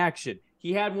reaction.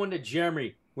 He had one to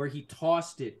Jeremy where he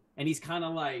tossed it, and he's kind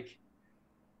of like,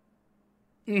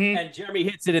 and Jeremy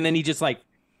hits it, and then he just like,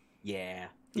 yeah,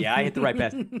 I hit the right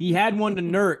pass. He had one to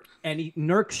Nurk, and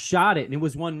Nurk shot it, and it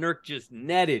was one Nurk just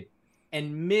netted.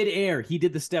 And midair, he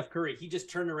did the Steph Curry. He just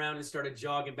turned around and started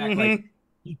jogging back. Like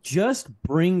he just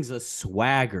brings a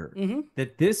swagger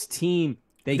that this team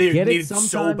they get it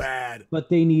sometimes so bad, but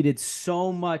they needed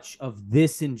so much of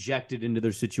this injected into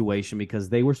their situation because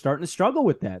they were starting to struggle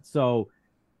with that. So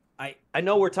I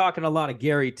know we're talking a lot of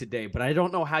Gary today, but I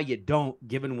don't know how you don't,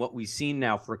 given what we've seen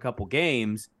now for a couple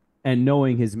games and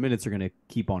knowing his minutes are going to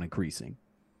keep on increasing.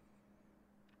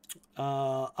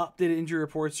 Updated injury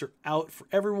reports are out for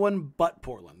everyone but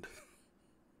Portland.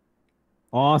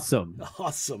 Awesome.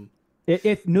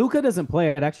 If Nuka doesn't play,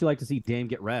 I'd actually like to see Dame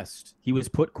get rest. He was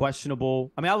put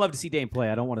questionable. I mean, I love to see Dame play.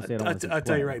 I don't want to say I don't want to see I'll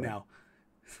tell you right now.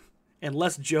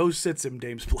 Unless Joe sits him,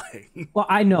 Dame's playing. Well,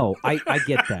 I know. I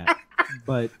get that.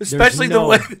 But especially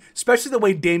the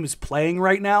way Dame is playing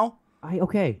right now.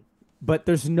 But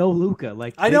there's no Luka.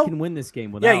 Like they can win this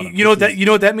game without him. You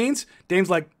know what that means? Dame's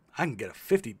like, I can get a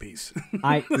 50-piece.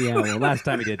 Well, last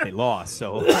time he did, they lost.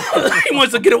 So he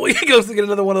wants to get away. He goes to get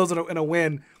another one of those in a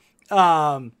win.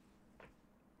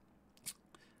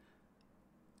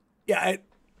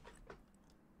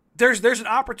 There's an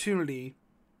opportunity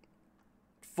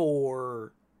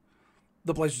for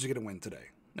the Blazers to get a win today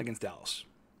against Dallas.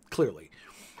 Clearly,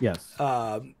 yes.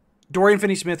 Dorian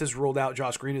Finney-Smith is ruled out.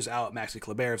 Josh Green is out. Maxi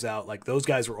Kleber is out. Like those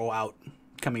guys were all out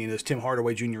coming into this. Tim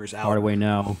Hardaway Jr. is out. Hardaway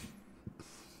now.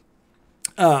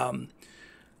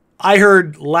 I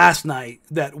heard last night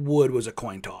that Wood was a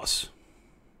coin toss.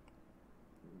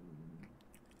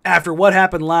 After what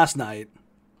happened last night,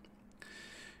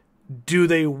 do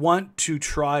they want to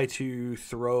try to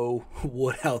throw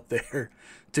Wood out there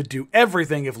to do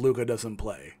everything if Luka doesn't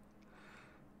play?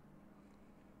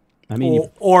 I mean,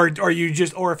 or are you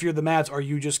just, or if you're the Mavs, are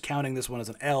you just counting this one as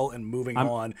an L and moving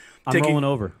on? I'm rolling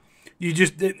over.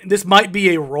 This might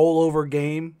be a rollover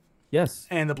game. Yes.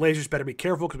 And the Blazers better be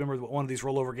careful because remember, one of these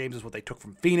rollover games is what they took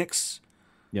from Phoenix.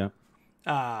 Yeah.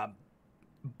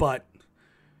 But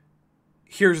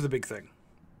here's the big thing.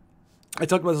 I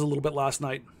talked about this a little bit last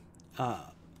night. The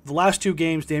last two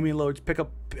games, Damian Lillard's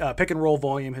pick and roll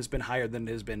volume has been higher than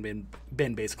it has been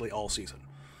basically all season.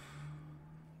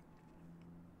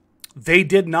 They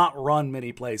did not run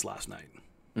many plays last night.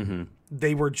 Mm-hmm.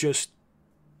 They were just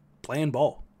playing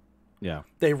ball. Yeah.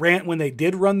 They ran when they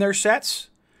did run their sets.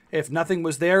 If nothing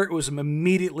was there, it was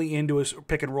immediately into a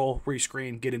pick and roll,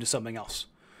 rescreen, get into something else.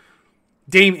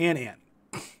 Dame and Ant.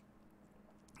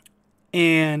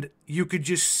 And you could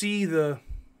just see the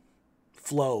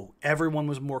flow. Everyone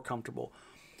was more comfortable.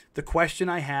 The question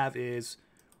I have is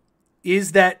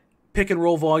that pick and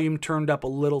roll volume turned up a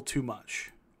little too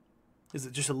much? Is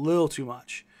it just a little too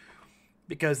much?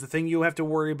 Because the thing you have to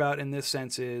worry about in this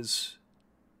sense is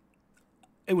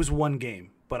it was one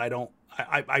game, but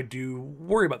I do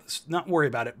worry about this. Not worry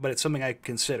about it, but it's something I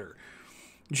consider.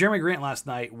 Jeremy Grant last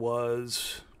night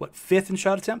was, 5th in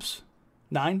shot attempts?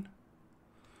 9?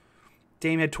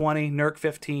 Dame had 20, Nurk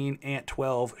 15, Ant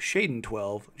 12, Shaden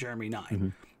 12, Jeremy 9. Mm-hmm.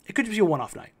 It could just be a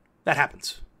one-off night. That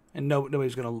happens. And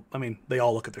nobody's going to, they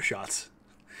all look at their shots.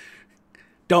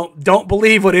 Don't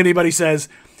believe what anybody says.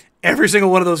 Every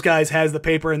single one of those guys has the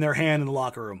paper in their hand in the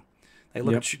locker room. They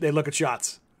look at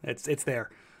shots. It's there.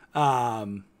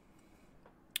 And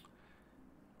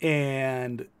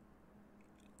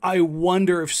I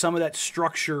wonder if some of that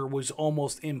structure was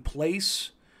almost in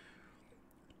place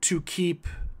to keep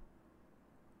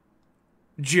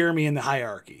Jeremy in the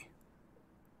hierarchy.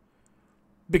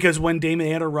 Because when Dame and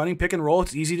Ant are running pick and roll,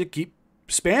 it's easy to keep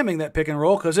spamming that pick and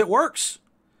roll because it works.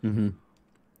 Mm-hmm.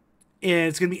 And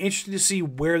it's going to be interesting to see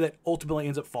where that ultimately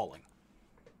ends up falling.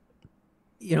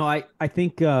 I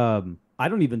think I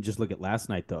don't even just look at last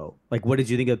night, though. Like, what did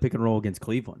you think of the pick and roll against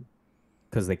Cleveland?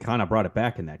 Because they kind of brought it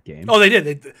back in that game. Oh, they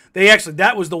did. They actually,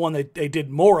 that was the one they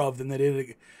did more of than they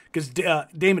did. Because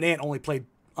Dame and Ant only played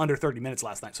under 30 minutes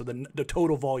last night. So the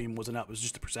total volume wasn't up. It was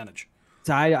just a percentage.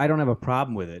 So I don't have a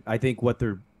problem with it. I think what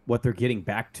they're getting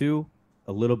back to,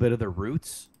 a little bit of their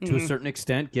roots to a certain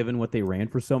extent, given what they ran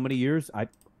for so many years.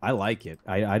 I like it.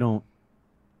 I don't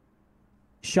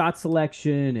shot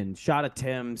selection and shot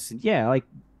attempts. And yeah, like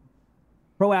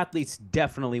pro athletes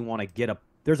definitely want to get up.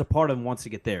 There's a part of them wants to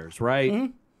get theirs, right?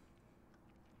 Mm-hmm.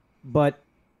 But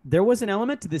there was an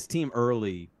element to this team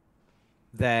early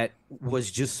that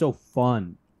was just so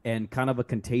fun and kind of a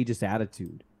contagious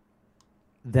attitude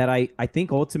that I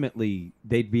think ultimately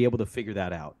they'd be able to figure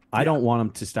that out. Yeah. I don't want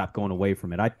them to stop going away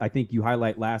from it. I think you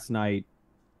highlight last night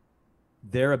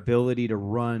their ability to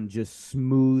run just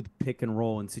smooth pick and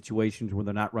roll in situations where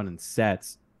they're not running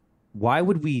sets. Why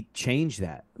would we change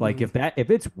that? Like if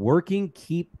it's working,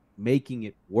 keep making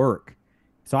it work.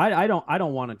 So I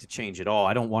don't want it to change at all.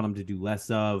 I don't want them to do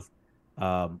less of.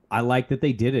 I like that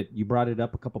they did it. You brought it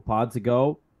up a couple pods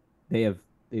ago. They've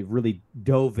really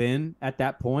dove in at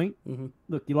that point. Mm-hmm.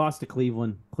 Look, you lost to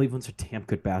Cleveland. Cleveland's a damn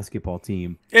good basketball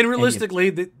team. And realistically,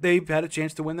 they've had a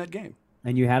chance to win that game.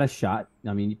 And you had a shot.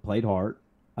 I mean, you played hard.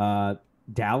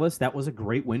 Dallas, that was a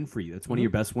great win for you. That's one of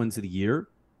your best wins of the year.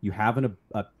 You having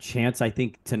a chance, I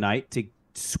think, tonight to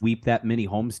sweep that mini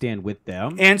homestand with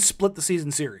them. And split the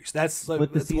season series. That's one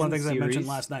of the things I mentioned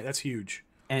last night. That's huge.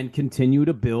 And continue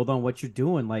to build on what you're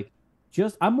doing. Like,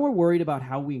 I'm more worried about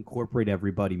how we incorporate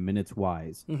everybody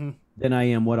minutes-wise than I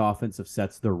am what offensive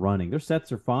sets they're running. Their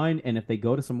sets are fine, and if they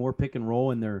go to some more pick and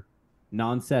roll in their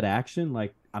non-set action,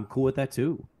 like, I'm cool with that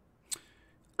too.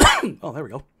 Oh, there we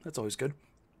go. That's always good.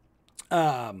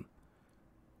 But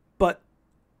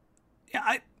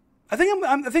yeah, I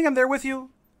think I'm there with you.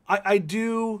 I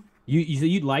do.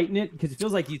 You'd lighten it because it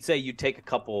feels like you'd say you'd take a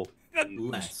couple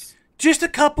less. Just a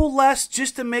couple less,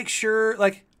 just to make sure.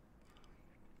 Like,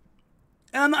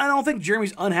 and I don't think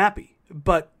Jeremy's unhappy,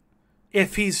 but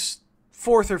if he's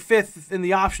 4th or 5th in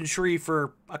the option tree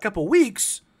for a couple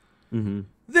weeks, then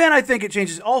I think it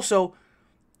changes. Also,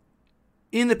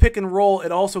 in the pick and roll,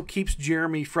 it also keeps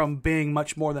Jeremy from being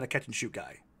much more than a catch and shoot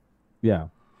guy. Yeah.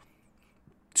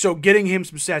 So getting him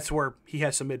some sets where he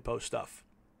has some mid-post stuff.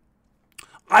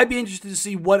 I'd be interested to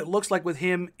see what it looks like with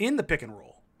him in the pick and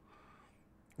roll.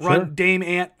 Run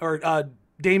Dame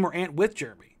or Ant with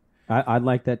Jeremy. I'd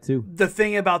like that too. The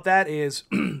thing about that is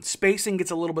spacing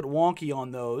gets a little bit wonky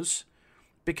on those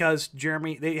because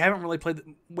Jeremy, they haven't really played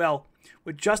well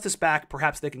with Justice back.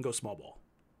 Perhaps they can go small ball.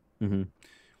 Mm-hmm.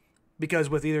 Because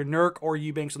with either Nurk or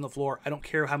Eubanks on the floor, I don't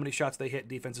care how many shots they hit.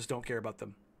 Defenses don't care about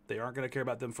them. They aren't going to care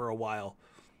about them for a while.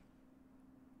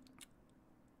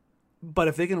 But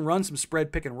if they can run some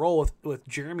spread pick and roll with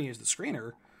Jeremy as the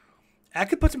screener, that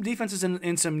could put some defenses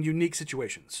in some unique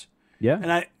situations. Yeah.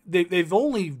 And they've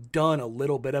only done a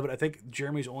little bit of it. I think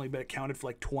Jeremy's only been accounted for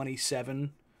like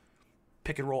 27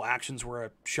 pick and roll actions where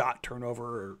a shot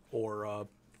turnover or a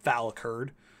foul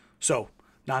occurred. So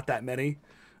not that many.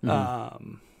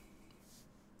 Mm-hmm.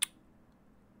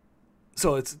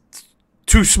 So it's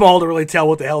too small to really tell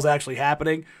what the hell's actually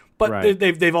happening. But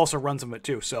they've also run some of it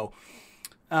too. So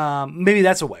maybe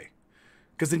that's a way.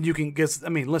 Because then you can get. I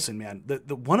mean, listen, man.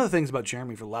 The one of the things about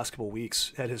Jeremy for the last couple of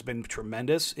weeks that has been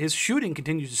tremendous. His shooting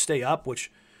continues to stay up,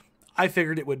 which I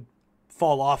figured it would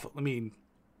fall off. I mean,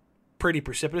 pretty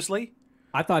precipitously.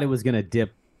 I thought it was gonna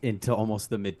dip into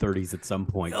almost the mid-30s at some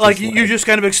point. Like you just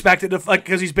kind of expect it to, like,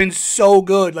 because he's been so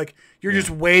good. Like you're just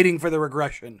waiting for the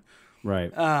regression, right?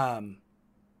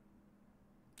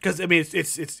 Because I mean,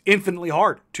 it's infinitely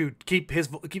hard to keep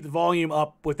the volume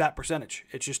up with that percentage.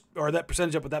 It's just, or that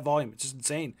percentage up with that volume. It's just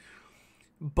insane.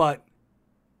 But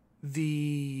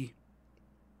the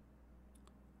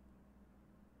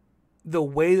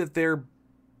way that they're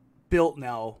built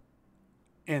now,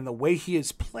 and the way he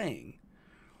is playing,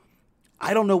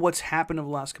 I don't know what's happened in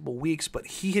the last couple of weeks, but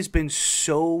he has been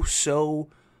so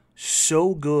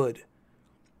good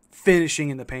finishing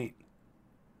in the paint.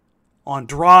 On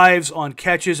drives, on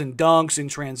catches and dunks in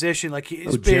transition, like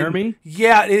he's been. Jeremy?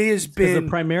 Yeah, it has been. They're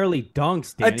primarily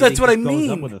dunks. Danny. That's what I mean.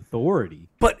 Goes up with authority,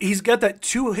 but he's got that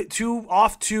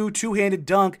two-handed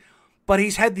dunk, but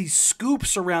he's had these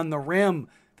scoops around the rim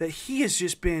that he has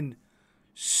just been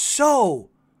so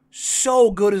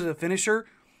good as a finisher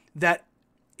that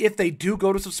if they do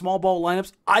go to some small ball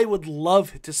lineups, I would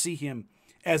love to see him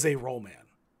as a roll man.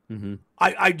 Mm-hmm.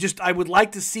 I would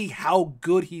like to see how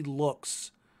good he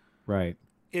looks. Right.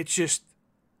 It's just,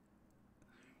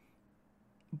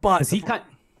 but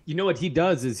you know what he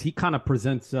does is he kind of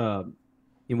presents. And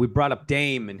we brought up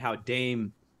Dame and how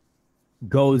Dame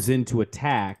goes into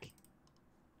attack.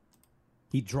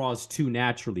 He draws too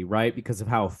naturally, right, because of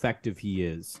how effective he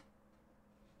is.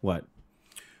 What?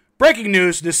 Breaking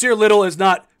news: Nasir Little is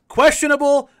not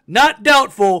questionable, not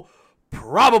doubtful,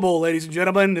 probable. Ladies and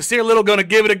gentlemen, Nasir Little going to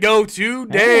give it a go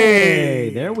today. Hey,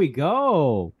 there we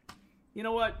go. You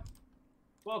know what?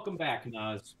 Welcome back,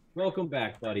 Nas. Welcome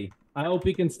back, buddy. I hope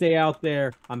he can stay out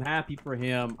there. I'm happy for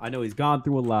him. I know he's gone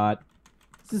through a lot.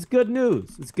 This is good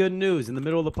news. It's good news in the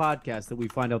middle of the podcast that we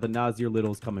find out that Nasir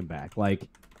Little's coming back. Like,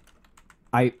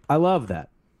 I love that.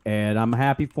 And I'm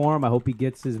happy for him. I hope he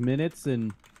gets his minutes.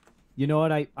 And you know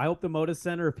what? I hope the Moda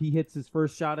Center, if he hits his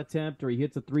first shot attempt or he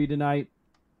hits a 3 tonight,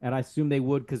 and I assume they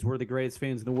would because we're the greatest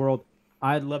fans in the world,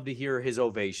 I'd love to hear his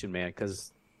ovation, man,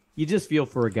 because you just feel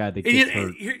for a guy that gets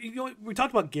hurt. You know, we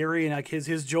talked about Gary and like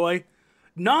his joy.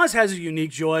 Nas has a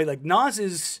unique joy. Like Nas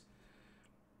is,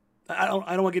 I don't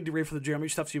want to get derailed for the Jeremy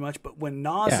stuff too much, but when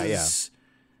Nas is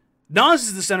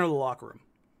the center of the locker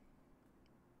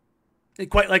room.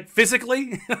 Quite like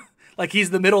physically, like he's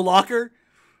the middle locker,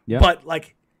 but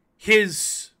like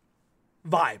his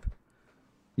vibe.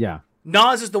 Yeah.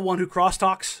 Nas is the one who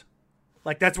crosstalks.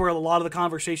 Like that's where a lot of the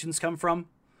conversations come from.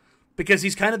 Because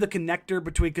he's kind of the connector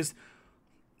between,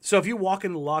 so if you walk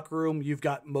in the locker room, you've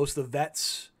got most of the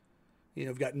vets. You know,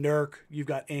 you've got Nurk, you've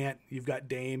got Ant, you've got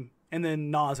Dame, and then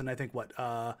Nas, and I think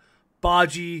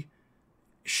Baji,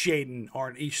 Shaden are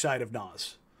on each side of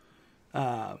Nas.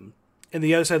 In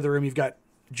the other side of the room, you've got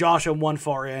Josh on one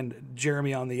far end,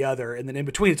 Jeremy on the other, and then in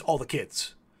between, it's all the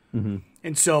kids. Mm-hmm.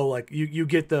 And so, like, you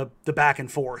get the back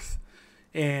and forth.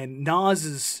 And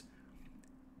Nas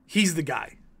he's the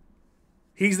guy.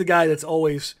 He's the guy that's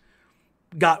always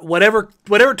got whatever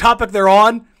topic they're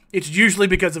on, it's usually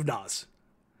because of Nas.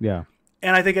 Yeah.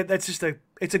 And I think that's just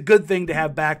it's a good thing to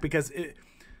have back because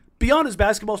beyond his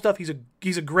basketball stuff,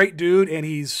 he's a great dude and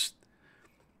he's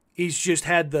just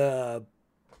got the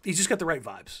right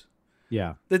vibes.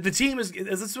 Yeah. The team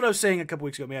that's what I was saying a couple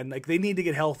weeks ago, man. Like they need to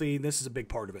get healthy. And this is a big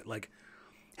part of it. Like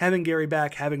having Gary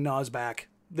back, having Nas back,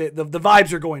 the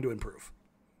vibes are going to improve.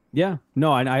 Yeah.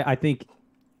 No, and I think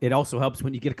it also helps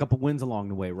when you get a couple wins along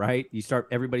the way, right?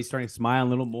 Everybody's starting to smile a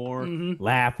little more,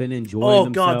 laughing, enjoying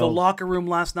themselves. God, the locker room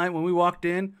last night when we walked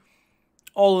in,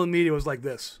 all of the media was like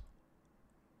this.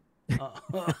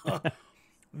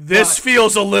 This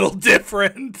feels a little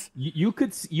different. You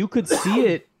could see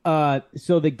it.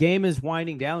 So the game is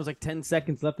winding down. There's like 10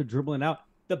 seconds left of dribbling out.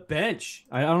 The bench.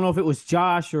 I don't know if it was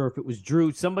Josh or if it was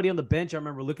Drew. Somebody on the bench, I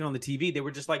remember looking on the TV. They were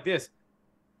just like this.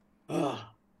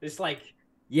 It's like,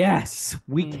 yes,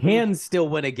 we can still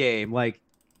win a game. Like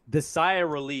the sigh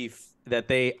of relief that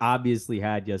they obviously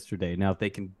had yesterday. Now, if they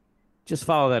can just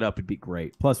follow that up, it'd be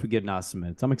great. Plus, we get Nas some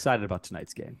minutes. I'm excited about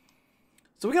tonight's game.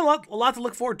 So we got a lot to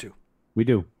look forward to. We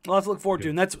do. A lot to look forward to.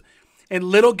 And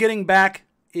Little getting back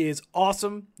is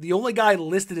awesome. The only guy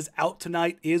listed as out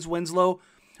tonight is Winslow.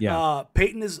 Yeah.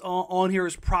 Peyton is on here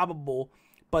as probable,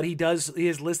 but he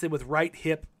is listed with right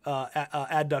hip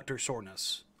adductor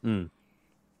soreness.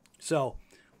 So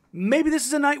maybe this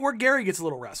is a night where Gary gets a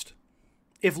little rest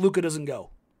if Luka doesn't go.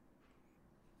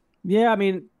 Yeah, I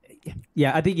mean,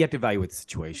 Yeah, I think you have to evaluate the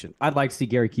situation. I'd like to see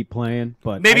Gary keep playing,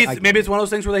 but maybe it's one of those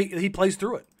things where he plays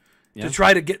through it to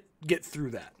try to get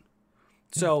through that.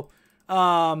 So,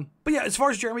 but yeah, as far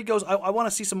as Jeremy goes, I want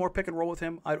to see some more pick and roll with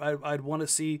him. I'd want to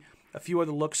see a few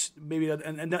other looks, maybe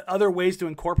and other ways to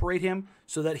incorporate him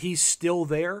so that he's still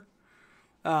there.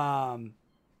 I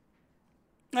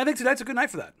think tonight's a good night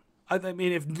for that. I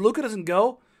mean, if Luka doesn't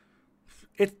go,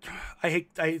 I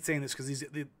hate saying this because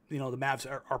the Mavs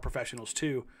are professionals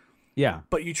too. Yeah.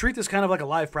 But you treat this kind of like a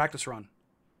live practice run.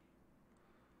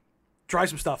 Try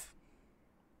some stuff.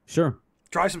 Sure.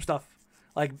 Try some stuff.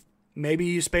 Like maybe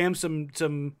you spam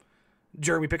some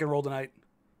Jeremy pick and roll tonight.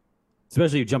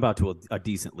 Especially if you jump out to a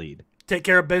decent lead. Take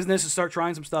care of business and start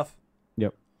trying some stuff.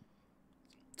 Yep.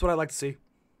 That's what I'd like to see.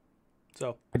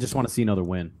 So I just want to see another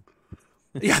win.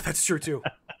 Yeah, that's true too.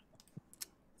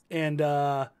 And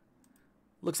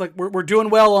looks like we're doing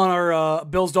well on our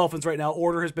Bills-Dolphins right now.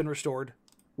 Order has been restored.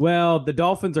 Well, the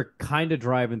Dolphins are kind of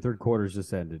driving. Third quarter's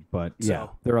just ended, but yeah,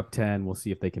 So. they're up 10. We'll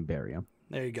see if they can bury them.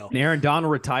 There you go. And Aaron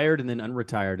Donald retired and then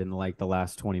unretired in like the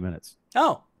last 20 minutes.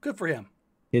 Oh, good for him.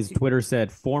 His Twitter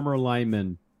said former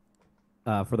lineman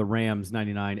for the Rams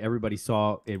 99. Everybody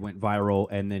saw it went viral,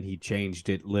 and then he changed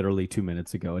it literally 2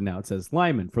 minutes ago, and now it says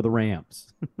lineman for the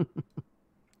Rams.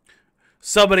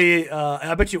 Somebody,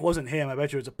 I bet you it wasn't him. I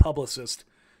bet you it was a publicist,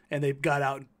 and they got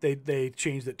out. They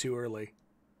changed it too early.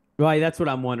 Right, that's what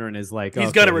I'm wondering. Is like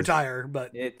He's going to retire,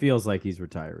 but it feels like he's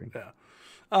retiring.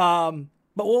 yeah.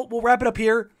 But we'll wrap it up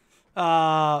here.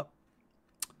 I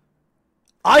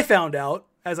found out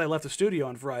as I left the studio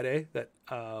on Friday that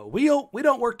we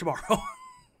don't work tomorrow.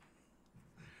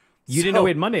 You didn't know we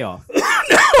had Monday off.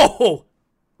 No,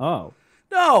 Oh,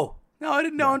 no, I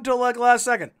didn't know until like last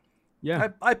second. yeah.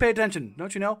 I pay attention,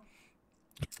 don't you know?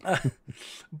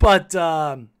 But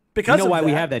because You know of why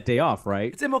we that, have that day off,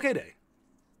 right? it's MLK Day.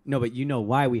 No, but you know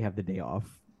why we have the day off.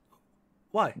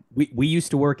 Why? We used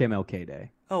to work MLK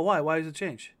Day Oh, why? Why does it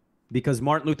change? because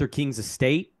Martin Luther King's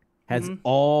estate has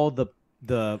all the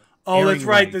Oh, that's airing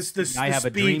right. rights. This I the have a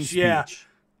dream speech, yeah. speech.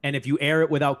 And if you air it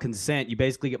without consent, you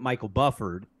basically get Michael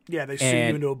Bufford. Yeah, they sue you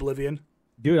And- into oblivion.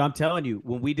 Dude, I'm telling you,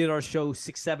 when we did our show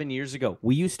 6-7 years ago,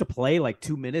 we used to play like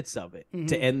 2 minutes of it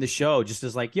to end the show, just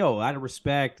as like, yo, out of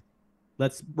respect,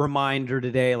 let's remind her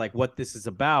today like what this is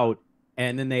about.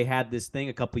 And then they had this thing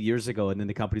a couple years ago, and then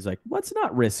the company's like, let's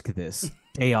not risk this.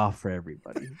 Day off for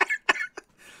everybody.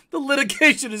 The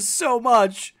litigation is so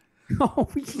much. Oh,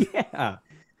 yeah.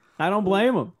 I don't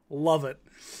blame them. Love it.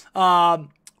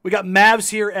 We got Mavs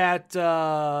here at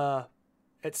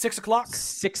 6 o'clock.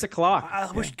 6 o'clock.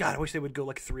 I wish they would go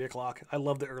like 3 o'clock. I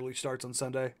love the early starts on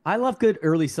Sunday. I love good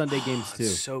early Sunday games, too.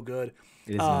 It's so good.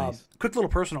 It is nice. Quick little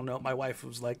personal note. My wife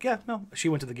was like, yeah, no. She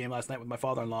went to the game last night with my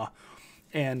father-in-law.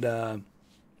 And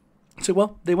said,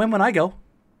 well, they win when I go.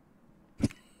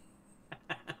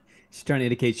 She's trying to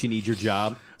indicate she needs your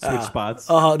job. Switch spots.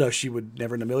 Oh, no, she would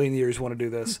never in a million years want to do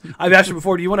this. I've asked her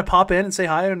before, do you want to pop in and say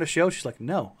hi on the show? She's like,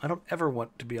 no, I don't ever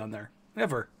want to be on there.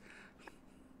 Ever.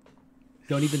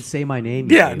 Don't even say my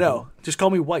name. Yeah, Dave. no. Just call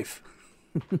me wife.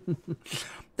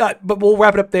 But we'll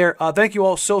wrap it up there. Thank you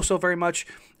all so very much.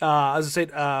 As I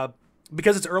said,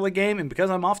 because it's early game and because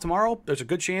I'm off tomorrow, there's a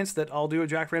good chance that I'll do a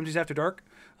Jack Ramsey's After Dark,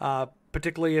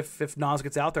 particularly if Nas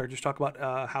gets out there. Just talk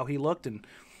about how he looked and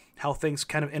how things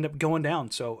kind of end up going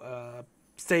down. So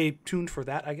stay tuned for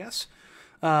that, I guess.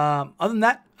 Other than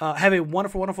that, have a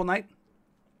wonderful, wonderful night.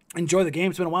 Enjoy the game.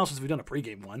 It's been a while since we've done a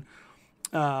pregame one.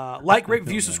 Like, rate,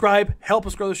 review, subscribe. Help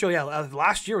us grow the show. Yeah,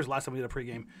 last year was the last time we did a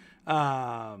pregame.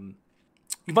 You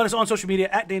can find us on social media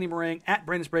at Danny Meringue, at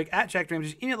Brandon Sprague, at Jack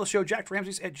Ramsey's. Email the show,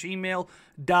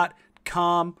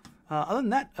 jackramseys@gmail.com. Other than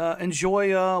that,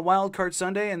 enjoy Wild Card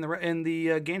Sunday and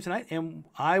the game tonight. And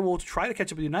I will try to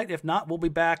catch up with you tonight. If not, we'll be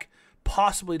back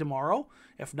possibly tomorrow.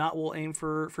 If not, we'll aim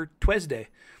for Tuesday.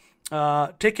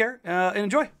 Take care and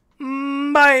enjoy.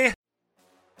 Bye.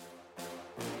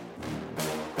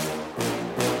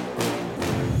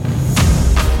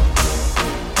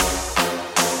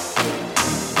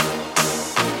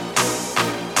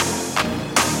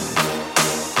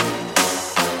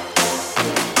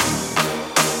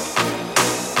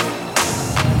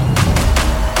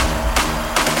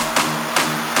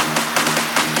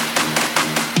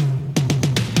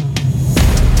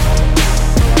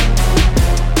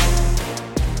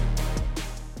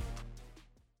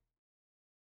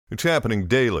 It's happening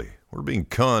daily. We're being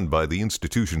conned by the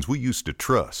institutions we used to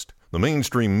trust. The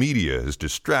mainstream media is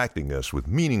distracting us with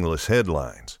meaningless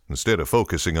headlines instead of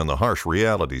focusing on the harsh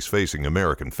realities facing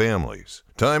American families.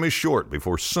 Time is short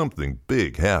before something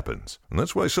big happens, and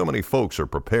that's why so many folks are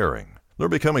preparing. They're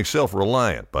becoming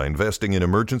self-reliant by investing in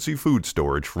emergency food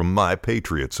storage from My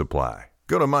Patriot Supply.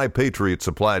 Go to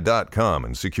MyPatriotSupply.com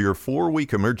and secure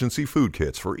 4-week emergency food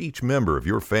kits for each member of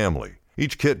your family.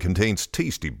 Each kit contains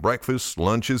tasty breakfasts,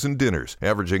 lunches, and dinners,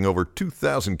 averaging over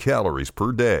 2,000 calories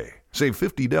per day. Save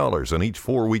 $50 on each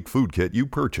 4-week food kit you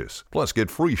purchase. Plus, get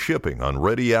free shipping on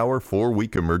Ready Hour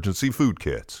 4-week emergency food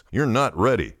kits. You're not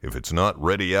ready if it's not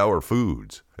Ready Hour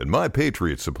foods. At My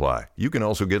Patriot Supply, you can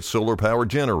also get solar power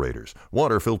generators,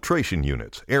 water filtration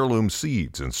units, heirloom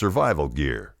seeds, and survival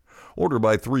gear. Order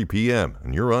by 3 p.m.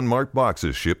 and your unmarked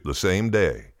boxes ship the same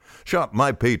day. Shop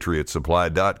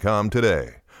MyPatriotSupply.com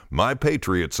today.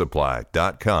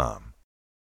 MyPatriotSupply.com.